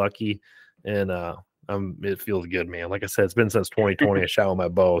 you get lucky, and it feels good, man. Like I said, it's been since 2020 I shot with my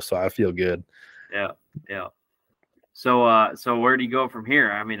bow, so I feel good. Yeah. So where do you go from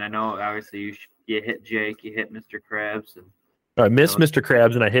here? I mean, I know obviously you hit Jake, you hit Mr. Krabs, and I missed Mr.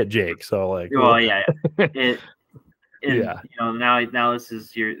 Krabs and I hit Jake. So like, well, yeah. Now this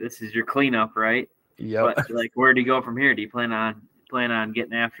is your cleanup, right? Yeah. But like, where do you go from here? Do you plan on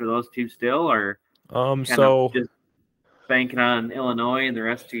getting after those two still, or so just banking on Illinois and the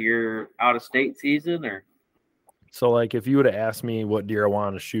rest of your out of state season, or? So like, if you would have asked me what deer I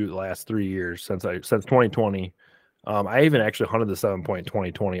wanted to shoot the last 3 years since 2020, I even actually hunted the 7-point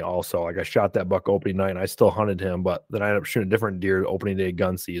 2020 also. Like, I shot that buck opening night and I still hunted him, but then I ended up shooting a different deer opening day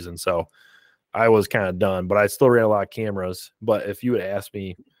gun season. So I was kind of done, but I still ran a lot of cameras. But if you would ask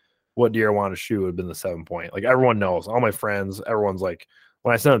me what deer I wanted to shoot, it would have been the 7-point. Like, everyone knows, all my friends, everyone's like,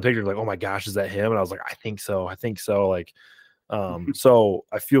 when I sent them pictures, like, oh my gosh, is that him? And I was like, I think so. Like, so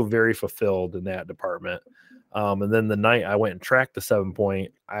I feel very fulfilled in that department. And then the night I went and tracked the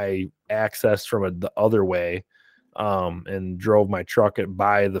 7-point, I accessed from the other way, and drove my truck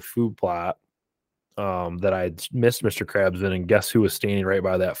by the food plot that I missed Mr. Krabs in, and guess who was standing right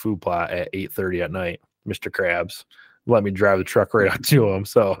by that food plot at 8:30 at night? Mr. Krabs. Let me drive the truck right out to him.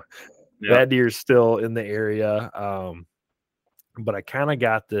 So that deer's still in the area. But I kind of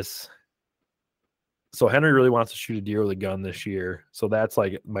got this. So Henry really wants to shoot a deer with a gun this year. So that's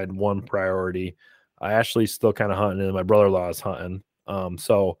like my one priority. Ashley's still kind of hunting, and my brother-in-law is hunting.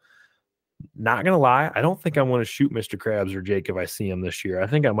 So not going to lie, I don't think I'm going to shoot Mr. Krabs or Jake if I see him this year. I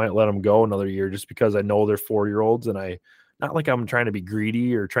think I might let them go another year, just because I know they're 4-year-olds, and not like I'm trying to be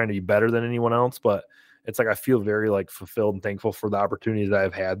greedy or trying to be better than anyone else, but it's like I feel very like fulfilled and thankful for the opportunities that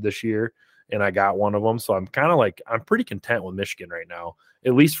I've had this year, and I got one of them. So I'm kind of like, I'm pretty content with Michigan right now,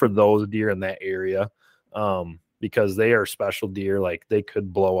 at least for those deer in that area, because they are special deer. Like, they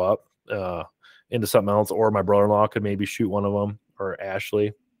could blow up into something else, or my brother-in-law could maybe shoot one of them, or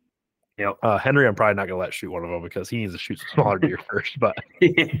Ashley. Yep. Henry, I'm probably not going to let shoot one of them, because he needs to shoot some smaller deer first. But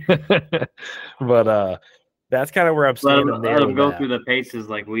that's kind of where I'm standing. Let him go through the paces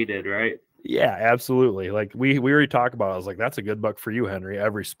like we did, right? Yeah, absolutely. Like we already talked about it. I was like, that's a good buck for you, Henry.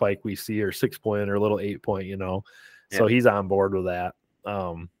 Every spike we see, or 6-point or a little 8-point, So he's on board with that.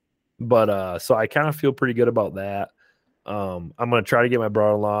 So I kind of feel pretty good about that. I'm gonna try to get my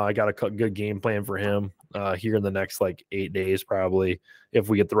brother-in-law. I got a good game plan for him here in the next like 8 days, probably, if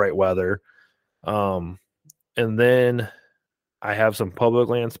we get the right weather. And then I have some public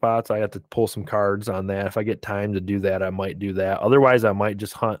land spots. I have to pull some cards on that. If I get time to do that, I might do that. Otherwise, I might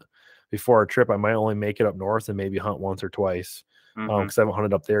just hunt before our trip. I might only make it up north and maybe hunt once or twice because I haven't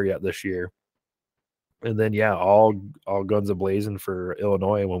hunted up there yet this year. And then yeah, all guns a blazing for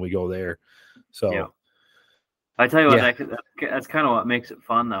Illinois when we go there. So yeah. I tell you what, that's kind of what makes it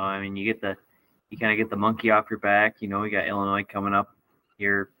fun, though. I mean, you kind of get the monkey off your back. You know, we got Illinois coming up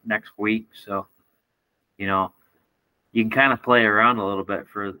here next week, so you know you can kind of play around a little bit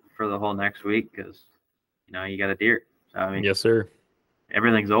for the whole next week because you know you got a deer. So, I mean, yes, sir.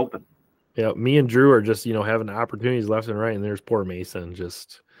 Everything's open. Yeah, me and Drew are just having opportunities left and right, and there's poor Mason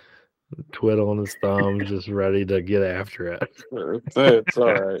just twiddling his thumbs, just ready to get after it. It's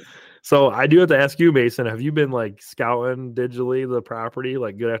all right. So I do have to ask you, Mason, have you been like scouting digitally the property,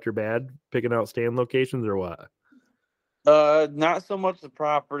 like good after bad, picking out stand locations or what? Not so much the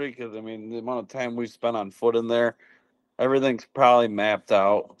property because I mean the amount of time we spent on foot in there, everything's probably mapped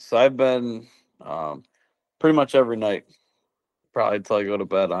out. So I've been pretty much every night, probably until I go to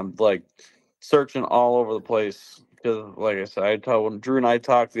bed. I'm like searching all over the place because, like I said, when Drew and I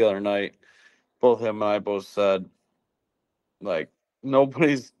talked the other night, both him and I both said, like,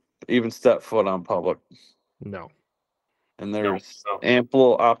 nobody's even stepped foot on public. No. And there's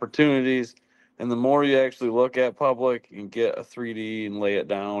ample opportunities. And the more you actually look at public and get a 3D and lay it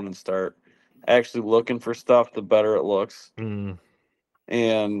down and start actually looking for stuff, the better it looks.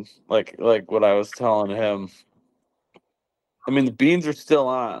 And like what I was telling him, I mean, the beans are still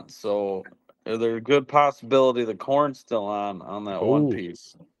on, so there's a good possibility the corn's still on that one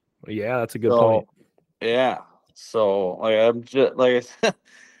piece. Yeah, that's a good point. Yeah. So like I'm just like I said,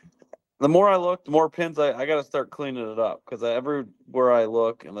 the more I look, the more pins I got to start cleaning it up because everywhere I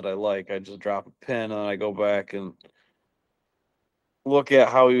look and that I like, I just drop a pin and I go back and look at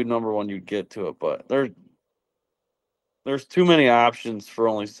how number one you'd get to it. But there's too many options for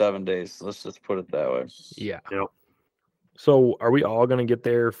only 7 days. So let's just put it that way. Yeah. Yep. So are we all going to get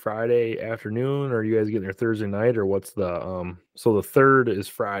there Friday afternoon, or are you guys getting there Thursday night, or what's the so the 3rd is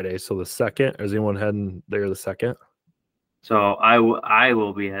Friday, so the 2nd, is anyone heading there the 2nd? So I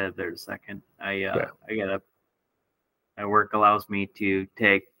will be headed there the 2nd. My work allows me to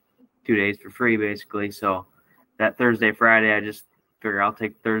take 2 days for free basically. So that Thursday, Friday, I just figure I'll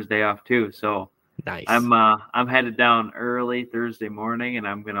take Thursday off too. So nice. I'm headed down early Thursday morning, and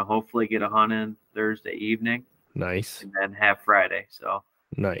I'm gonna hopefully get a hunt in Thursday evening. Nice. And then have Friday. So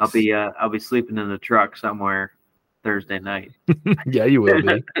nice. I'll be sleeping in the truck somewhere Thursday night. Yeah, you will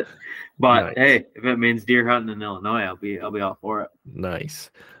be. But nice. Hey, if it means deer hunting in Illinois, I'll be all for it. Nice.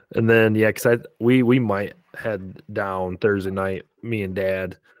 And then because we might head down Thursday night, me and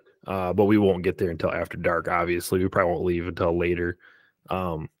Dad, but we won't get there until after dark. Obviously, we probably won't leave until later.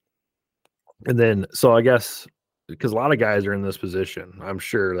 And then so I guess because a lot of guys are in this position, I'm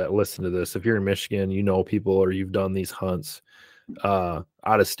sure that listen to this. If you're in Michigan, you know people or you've done these hunts out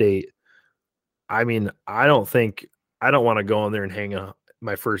of state. I mean, I don't want to go in there and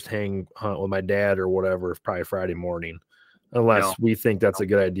my first hang hunt with my dad or whatever, probably Friday morning, unless we think that's a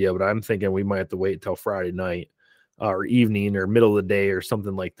good idea. But I'm thinking we might have to wait until Friday night or evening or middle of the day or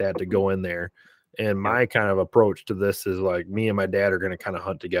something like that to go in there. And my kind of approach to this is like me and my dad are going to kind of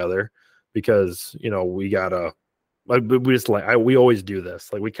hunt together because, we gotta, like, we always do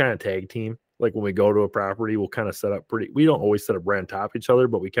this. Like we kind of tag team. Like when we go to a property, we'll kind of set up we don't always set up right on top of each other,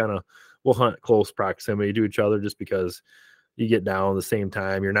 but we'll hunt close proximity to each other just because you get down at the same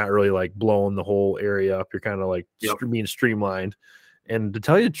time. You're not really like blowing the whole area up. You're kind of like being streamlined. And to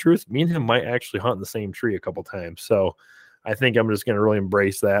tell you the truth, me and him might actually hunt in the same tree a couple times. So I think I'm just going to really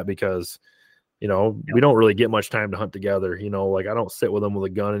embrace that because, we don't really get much time to hunt together. Like I don't sit with him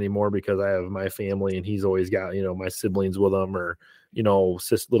with a gun anymore because I have my family and he's always got, my siblings with him or, little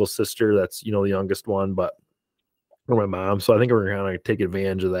sister that's, the youngest one, or my mom. So I think we're going to take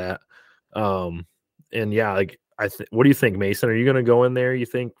advantage of that. And yeah, like what do you think, Mason? Are you going to go in there? You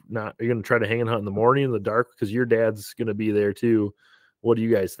think not? Are you going to try to hang and hunt in the morning in the dark? Because your dad's going to be there too. What are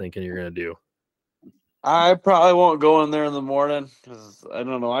you guys thinking you're going to do? I probably won't go in there in the morning because I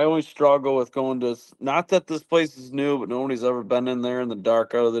don't know. I always struggle with going to, not that this place is new, but nobody's ever been in there in the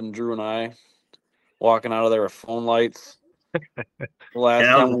dark other than Drew and I walking out of there with phone lights. The last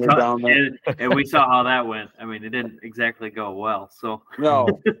time we were down there. And we saw how that went. I mean, it didn't exactly go well. So no.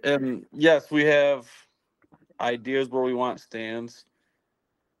 And yes, we have ideas where we want stands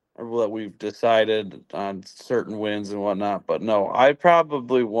or that we've decided on certain wins and whatnot, but no, I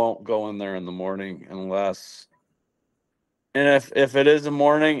probably won't go in there in the morning unless And if it is a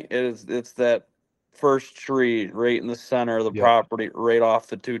morning, it's that first tree right in the center of the Yep. property, right off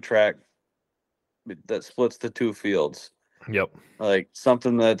the 2-track that splits the 2 fields. Yep. Like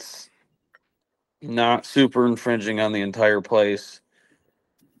something that's not super infringing on the entire place.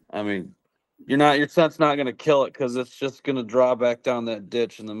 I mean, your scent's not going to kill it because it's just going to draw back down that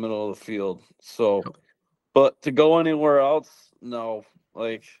ditch in the middle of the field. So, but to go anywhere else, no.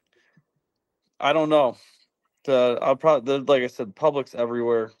 Like, I don't know. I'll probably, like I said, Publix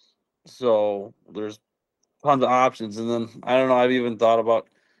everywhere, so there's tons of options. And then I don't know. I've even thought about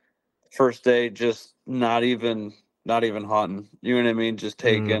first day just not even hunting. You know what I mean? Just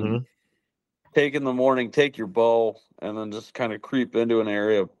taking the morning, take your bow, and then just kind of creep into an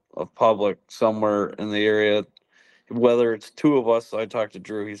area of public somewhere in the area. Whether it's 2 of us, I talked to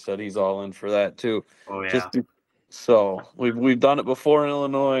Drew. He said he's all in for that too. Oh yeah. So we've done it before in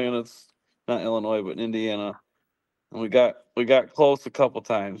Illinois, and it's not Illinois, but in Indiana. And we got close a couple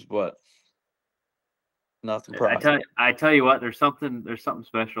times, but nothing. I tell you what, there's something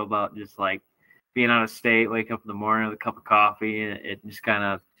special about just like being out of state, wake up in the morning with a cup of coffee, and it just kind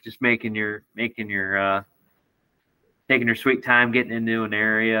of just taking your sweet time getting into an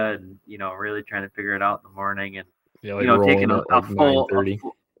area, and really trying to figure it out in the morning, and taking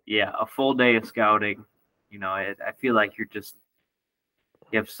a full day of scouting. I feel like you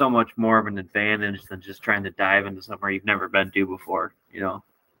have so much more of an advantage than just trying to dive into somewhere you've never been to before.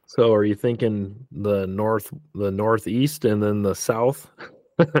 So are you thinking the northeast and then the south?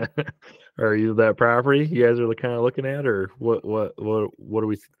 Are you that property you guys are kind of looking at, or what are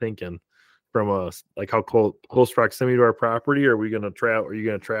we thinking from like how close proximity to our property? Or are we going to travel? Are you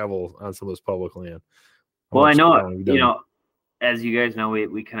going to travel on some of this public land? Well, I know, as you guys know,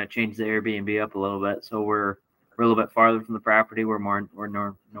 we kind of changed the Airbnb up a little bit. So we're a little bit farther from the property. We're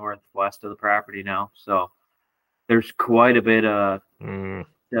northwest of the property now. So there's quite a bit of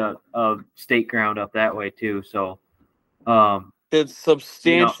state ground up that way too. So it's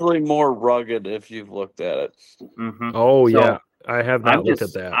substantially more rugged if you've looked at it. Mm-hmm. Oh, so yeah. I have not looked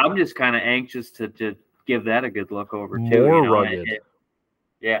at that. I'm just kind of anxious to give that a good look over too. More rugged.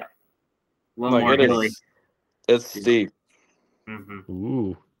 Yeah. A little more hilly. It's steep. Mm-hmm.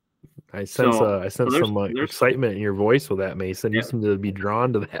 Ooh. I sense some excitement in your voice with that, Mason. You seem to be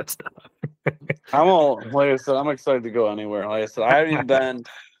drawn to that stuff. Like I said, I'm excited to go anywhere. Like I said, I haven't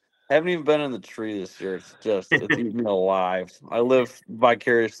even been in the tree this year. It's eating me alive. I live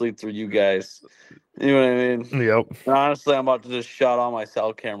vicariously through you guys. You know what I mean? Yep. And honestly, I'm about to just shut all my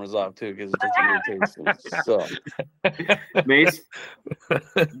cell cameras off too because it just irritates me. So, Mason,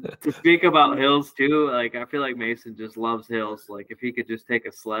 to speak about hills too, like I feel like Mason just loves hills. Like if he could just take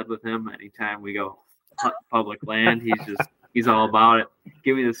a sled with him anytime we go hunt public land, he's all about it.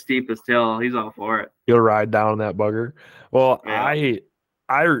 Give me the steepest hill, he's all for it. He'll ride down that bugger. Well, yeah.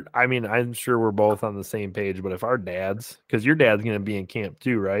 I mean, I'm sure we're both on the same page, but if our dads, because your dad's going to be in camp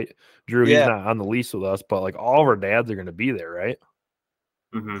too, right? Drew, he's not on the lease with us, but like all of our dads are going to be there, right?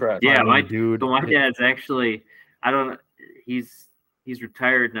 Mm-hmm. Correct. Yeah, my dad's actually, he's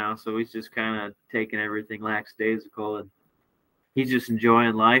retired now, so he's just kind of taking everything lackadaisical, and he's just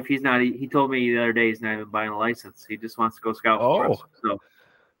enjoying life. He told me the other day he's not even buying a license. He just wants to go scout for us.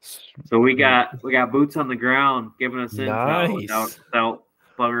 So we got boots on the ground giving us intel without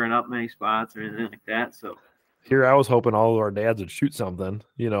buggering up many spots or anything like that. So here I was hoping all of our dads would shoot something,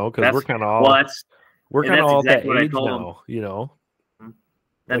 because we're kind of all at that age now,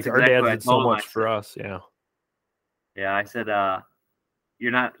 That's like our dads did so much for us. Yeah. Yeah, I said,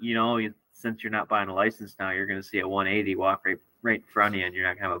 you're not, since you're not buying a license now, you're going to see a 180 walk right in front of you, and you're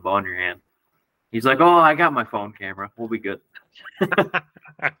not going to have a bow in your hand. He's like, oh, I got my phone camera. We'll be good.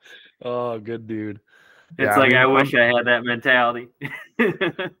 Oh, good dude. It's I wish I had that mentality.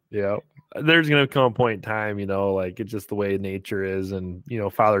 Yeah. There's going to come a point in time, like it's just the way nature is. And,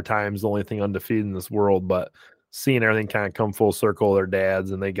 Father Time's the only thing undefeated in this world. But seeing everything kind of come full circle, their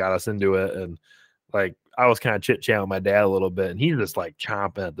dads, and they got us into it. And like, I was kind of chit-chatting with my dad a little bit, and he's just like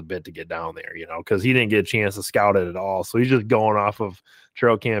chomping at the bit to get down there, because he didn't get a chance to scout it at all. So he's just going off of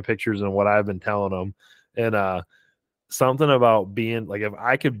trail cam pictures and what I've been telling him. And something about being like, if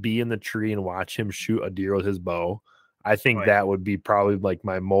I could be in the tree and watch him shoot a deer with his bow, I think that would be probably like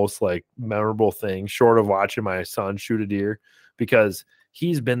my most like memorable thing, short of watching my son shoot a deer, because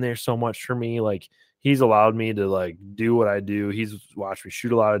he's been there so much for me. Like, he's allowed me to like do what I do. He's watched me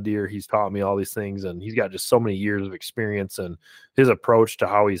shoot a lot of deer. He's taught me all these things, and he's got just so many years of experience, and his approach to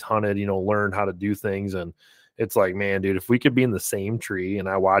how he's hunted, learned how to do things. And it's like, man, dude, if we could be in the same tree and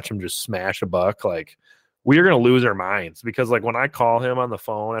I watch him just smash a buck, like we are going to lose our minds, because like when I call him on the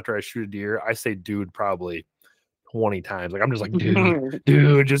phone after I shoot a deer, I say dude probably 20 times. Like I'm just like,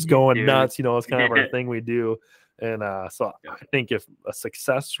 dude, just going Dude. nuts. You know, it's kind of our thing we do. And so I think if a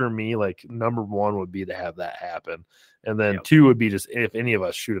success for me, like number one would be to have that happen. And then two would be just if any of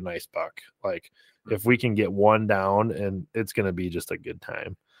us shoot a nice buck, like if we can get one down, and it's going to be just a good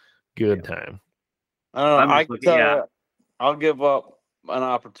time. Good time. I can tell you, I'll give up an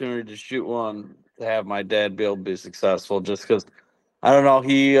opportunity to shoot one to have my dad be able to be successful just because I don't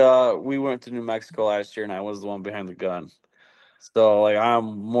know. We went to New Mexico last year and I was the one behind the gun. So like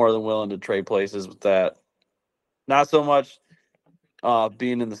I'm more than willing to trade places with that. Not so much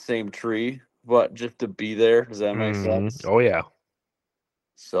being in the same tree, but just to be there. Does that make sense? Oh yeah.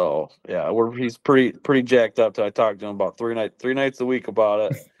 So yeah, he's pretty jacked up. I talked to him about 3 nights a week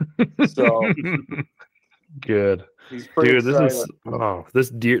about it. So good. He's pretty excited.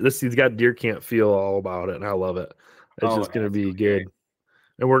 He's got deer camp feel all about it, and I love it. It's just gonna be good.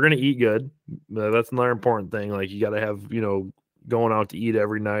 And we're gonna eat good. That's another important thing. Like you gotta have, going out to eat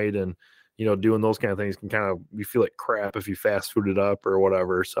every night and doing those kind of things can kind of, you feel like crap if you fast food it up or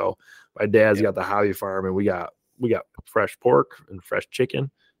whatever. So my dad's got the hobby farm and we got fresh pork and fresh chicken,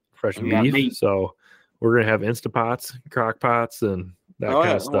 fresh beef. So we're going to have Instapots, crock pots and that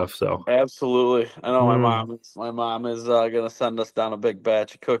kind of stuff. So absolutely. I know my mom is going to send us down a big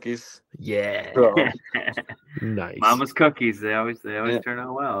batch of cookies. Yeah. So. Nice. Mama's cookies. They always turn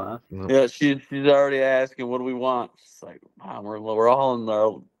out well, huh? Yeah. She's already asking, what do we want? It's like, Mom, we're all in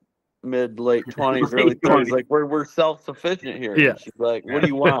our late 20s, early 30s. Like we're self-sufficient here. Yeah. She's like, what do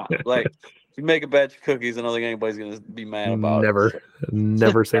you want? Like, you make a batch of cookies, I don't think anybody's gonna be mad about it.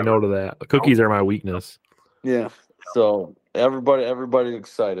 Never say no to that. Cookies are my weakness. Yeah. So everybody's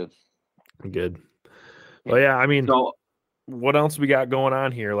excited. Good. Well, yeah. I mean, what else we got going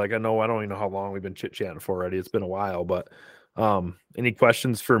on here? Like, I don't even know how long we've been chit-chatting for already. It's been a while, but any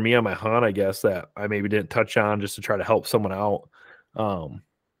questions for me on my hunt, I guess, that I maybe didn't touch on just to try to help someone out?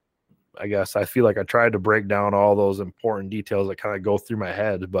 I guess I feel like I tried to break down all those important details that kind of go through my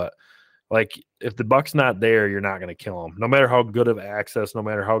head, but like if the buck's not there, you're not going to kill him. No matter how good of access, no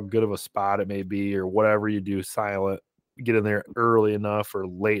matter how good of a spot it may be, or whatever you do, silent, get in there early enough or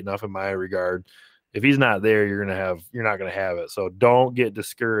late enough in my regard. If he's not there, you're not going to have it. So don't get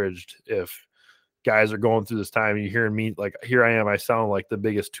discouraged if guys are going through this time and you're hearing me, like here I am, I sound like the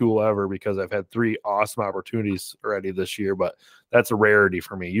biggest tool ever because I've had 3 awesome opportunities already this year, but that's a rarity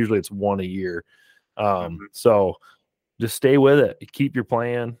for me. Usually it's 1 a year. So just stay with it. Keep your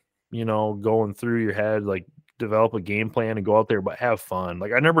plan, going through your head, like develop a game plan and go out there, but have fun.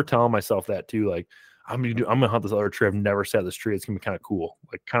 Like I never tell myself that too. Like I'm going to hunt this other tree. I've never sat this tree. It's going to be kind of cool,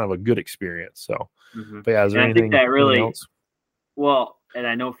 like kind of a good experience. So, but yeah, is there anything else? Well, and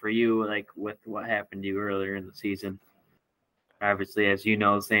I know for you, like with what happened to you earlier in the season, obviously, as you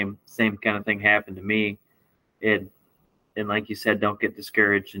know, same kind of thing happened to me. And like you said, don't get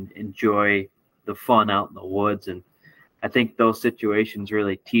discouraged and enjoy the fun out in the woods. And I think those situations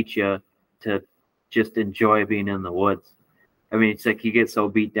really teach you to just enjoy being in the woods. I mean, it's like you get so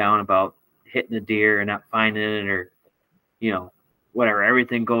beat down about hitting a deer and not finding it, or whatever.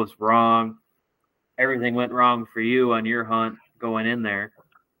 Everything goes wrong. Everything went wrong for you on your hunt. Going in there,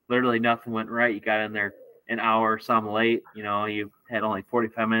 literally nothing went right. You got in there an hour or some late. You had only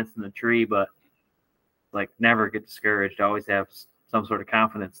 45 minutes in the tree, but like never get discouraged. Always have some sort of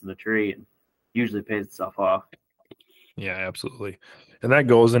confidence in the tree, and usually pays itself off. Yeah, absolutely. And that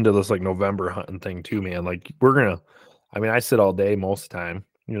goes into this like November hunting thing too, man. Like I sit all day most of the time.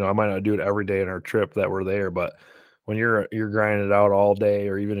 I might not do it every day in our trip that we're there, but when you're grinding it out all day,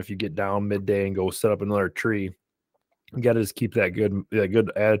 or even if you get down midday and go set up another tree, you got to just keep that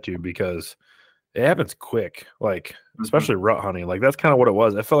good attitude because it happens quick, like especially rut hunting. Like that's kind of what it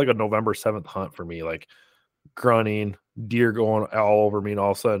was. It felt like a November 7th hunt for me, like grunting, deer going all over me, and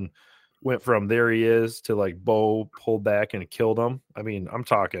all of a sudden went from there he is to like Bo pulled back and killed him. I mean, I'm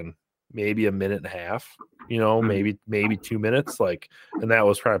talking maybe a minute and a half, maybe 2 minutes, like, and that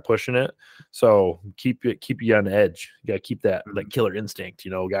was probably pushing it. So keep you on edge. You got to keep that killer instinct.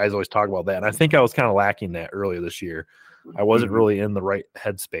 Guys always talk about that, and I think I was kind of lacking that earlier this year. I wasn't really in the right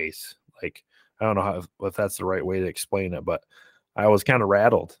headspace. Like I don't know if that's the right way to explain it, but I was kind of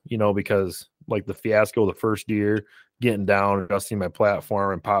rattled, because like the fiasco of the first deer, getting down, adjusting my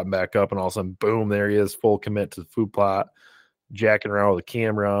platform and popping back up, and all of a sudden, boom, there he is, full commit to the food plot, jacking around with the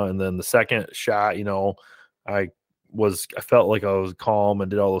camera. And then the second shot, I felt like I was calm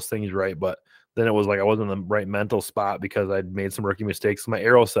and did all those things right, but then it was like I wasn't in the right mental spot because I'd made some rookie mistakes in my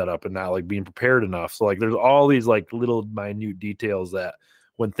arrow setup and not like being prepared enough. So like there's all these like little minute details that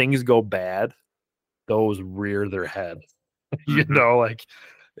when things go bad, those rear their head. Like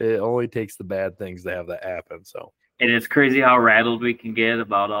it only takes the bad things to have that happen. So And it's crazy how rattled we can get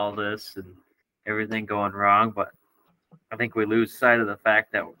about all this and everything going wrong. But I think we lose sight of the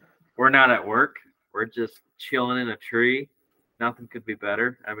fact that we're not at work. We're just chilling in a tree. Nothing could be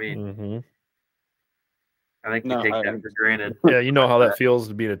better. I mean, I think we take that for granted. Yeah, you know how that feels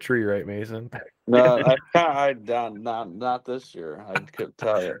to be in a tree, right, Mason? No, not this year. I could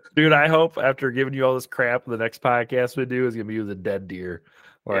tell you. Dude, I hope after giving you all this crap, the next podcast we do is going to be with a dead deer.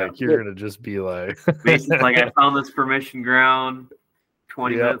 Like, you're going to just be like... Mason's like, I found this permission ground,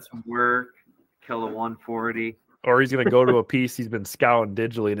 20 minutes from work, kill a 140. Or he's going to go to a piece he's been scouting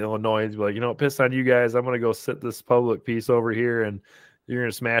digitally in Illinois. He's like, you know, piss on you guys. I'm going to go sit this public piece over here, and you're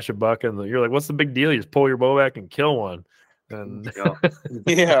going to smash a buck. And you're like, what's the big deal? You just pull your bow back and kill one. And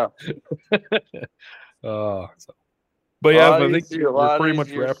yeah. But yeah, I think we're pretty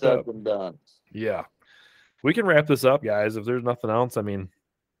much wrapped up. Done. Yeah. We can wrap this up, guys. If there's nothing else, I mean,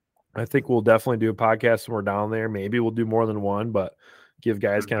 I think we'll definitely do a podcast when we're down there. Maybe we'll do more than one, but give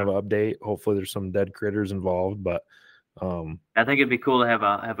guys kind of an update. Hopefully there's some dead critters involved, but I think it'd be cool to have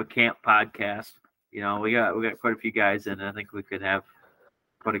a camp podcast. You know, we got quite a few guys in it. I think we could have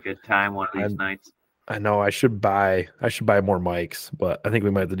quite a good time one of these nights. I know I should buy more mics, but I think we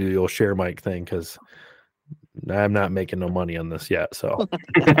might have to do the old share mic thing because I'm not making no money on this yet. So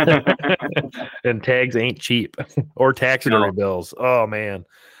and tags ain't cheap or taxidermy bills. Oh man,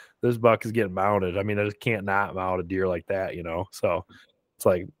 this buck is getting mounted. I mean, I just can't not mount a deer like that, you know. So it's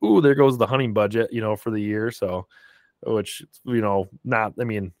like, ooh, there goes the hunting budget, you know, for the year. So, which, you know, not, I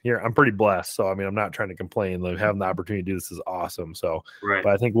mean, here I'm pretty blessed. So, I mean, I'm not trying to complain. Like, having the opportunity to do this is awesome. So, right.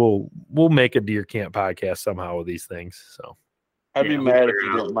 But I think we'll make a deer camp podcast somehow with these things. So, I'd be mad if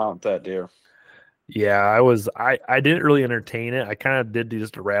you didn't mount that deer. Yeah, I didn't really entertain it. I kind of did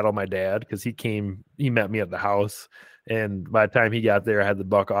just to rattle my dad because he met me at the house. And by the time he got there, I had the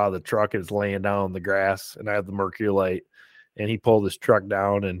buck out of the truck and it's laying down on the grass, and I had the Mercury light, and he pulled his truck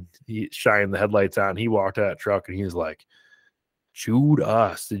down and he shined the headlights on. He walked out of that truck and he was like, "Shoot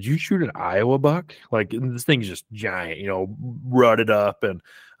us. Did you shoot an Iowa buck?" Like, this thing's just giant, you know, rutted up. And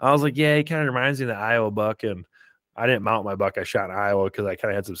I was like, yeah, he kind of reminds me of the Iowa buck. And I didn't mount my buck I shot in Iowa because I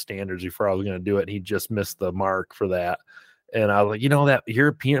kind of had some standards before I was going to do it. And he just missed the mark for that. And I was like, you know, that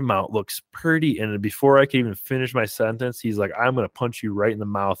European mount looks pretty. And before I could even finish my sentence, he's like, "I'm going to punch you right in the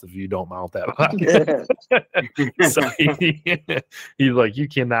mouth if you don't mount that buck." So he's like, "You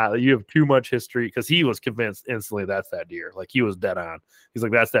cannot, you have too much history." Because he was convinced instantly that's that deer. Like, he was dead on. He's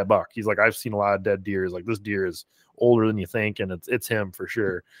like, "That's that buck." He's like, "I've seen a lot of dead deer. Like, this deer is older than you think, and it's him for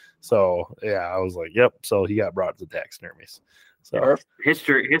sure." So yeah, I was like, "Yep." So he got brought to the taxidermies. So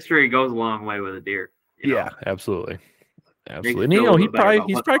history goes a long way with a deer. Yeah, absolutely. Absolutely. And, you know, he's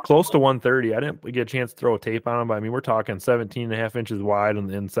probably close to 130. I didn't get a chance to throw a tape on him, but I mean, we're talking 17.5 inches wide on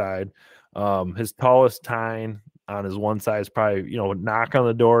the inside. His tallest tine on his one side is probably, you know, knock on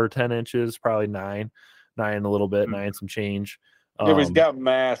the door 10 inches, probably nine a little bit, 9 some change. Yeah, but he's got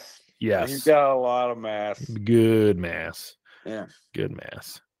mass. Yes. He's got a lot of mass. Good mass. Yeah. Good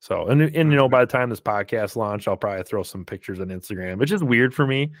mass. So, and you know, by the time this podcast launch, I'll probably throw some pictures on Instagram. It's just weird for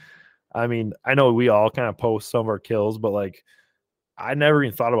me. I mean, I know we all kind of post some of our kills, but like, I never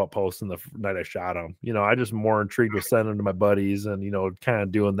even thought about posting the night I shot him. You know, I just more intrigued with sending them to my buddies and, you know, kind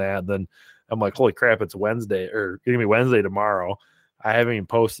of doing that. Then I'm like, holy crap, it's Wednesday, or it's gonna be Wednesday tomorrow. I haven't even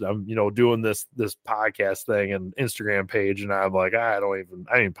posted. I'm, you know, doing this podcast thing and Instagram page, and I'm like, I ain't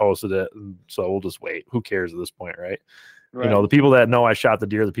even posted it, and so we'll just wait. Who cares at this point, right? You know, the people that know I shot the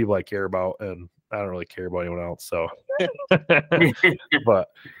deer, the people I care about, and I don't really care about anyone else. So, but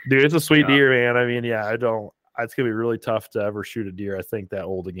dude, it's a sweet deer, man. I mean, yeah, it's gonna be really tough to ever shoot a deer, I think, that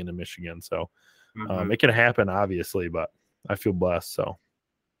old again in Michigan. So, it can happen, obviously, but I feel blessed. So,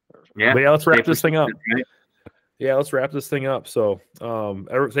 yeah. But yeah, let's wrap this thing up. Yeah, let's wrap this thing up. So,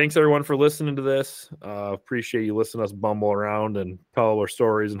 thanks everyone for listening to this. Appreciate you listening to us bumble around and tell our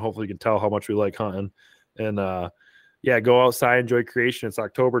stories, and hopefully you can tell how much we like hunting. And yeah, go outside, enjoy creation. It's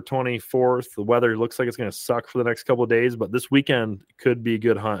October 24th. The weather looks like it's going to suck for the next couple of days, but this weekend could be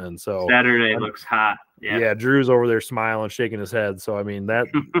good hunting. So Saturday looks hot. Yeah, Drew's over there smiling, shaking his head. So I mean, that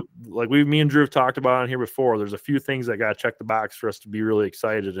like me and Drew have talked about on here before. There's a few things that got to check the box for us to be really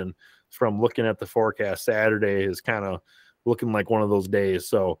excited. And from looking at the forecast, Saturday is kind of looking like one of those days.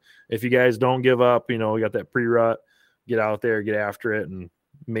 So if you guys don't give up, you know, we got that pre-rut, get out there, get after it, and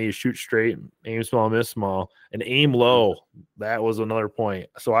may shoot straight, aim small, miss small, and aim low. That was another point.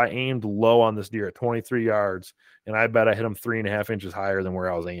 So I aimed low on this deer at 23 yards, and I bet I hit him 3.5 inches higher than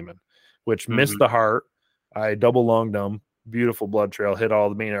where I was aiming, which missed the heart. I double lunged him. Beautiful blood trail, hit all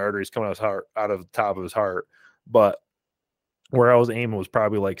the main arteries coming out of the top of his heart. But where I was aiming was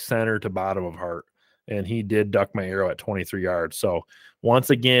probably like center to bottom of heart. and he did duck my arrow at 23 yards. So once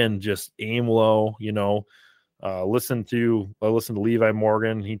again, just aim low, listen to Levi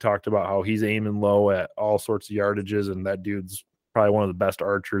Morgan. He talked about how he's aiming low at all sorts of yardages, and that dude's probably one of the best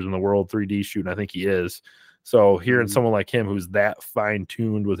archers in the world, 3D shooting. I think he is. So hearing someone like him who's that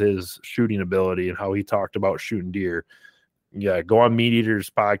fine-tuned with his shooting ability and how he talked about shooting deer, go on Meat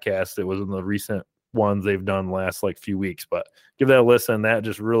Eater's podcast. It was in the recent ones they've done last few weeks, but give that a listen. That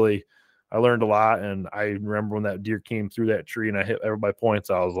just really, I learned a lot. And I remember when that deer came through that tree and I hit everybody points,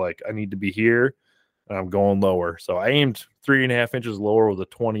 I was like, I need to be here and I'm going lower. So I aimed 3.5 inches lower with a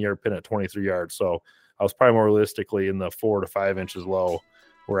 20-yard pin at 23 yards. So I was probably more realistically in the 4 to 5 inches low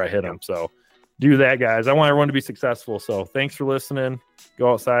where I hit him. So do that, guys. I want everyone to be successful. So thanks for listening.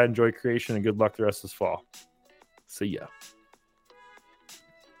 Go outside, enjoy creation, and good luck the rest of this fall. See ya.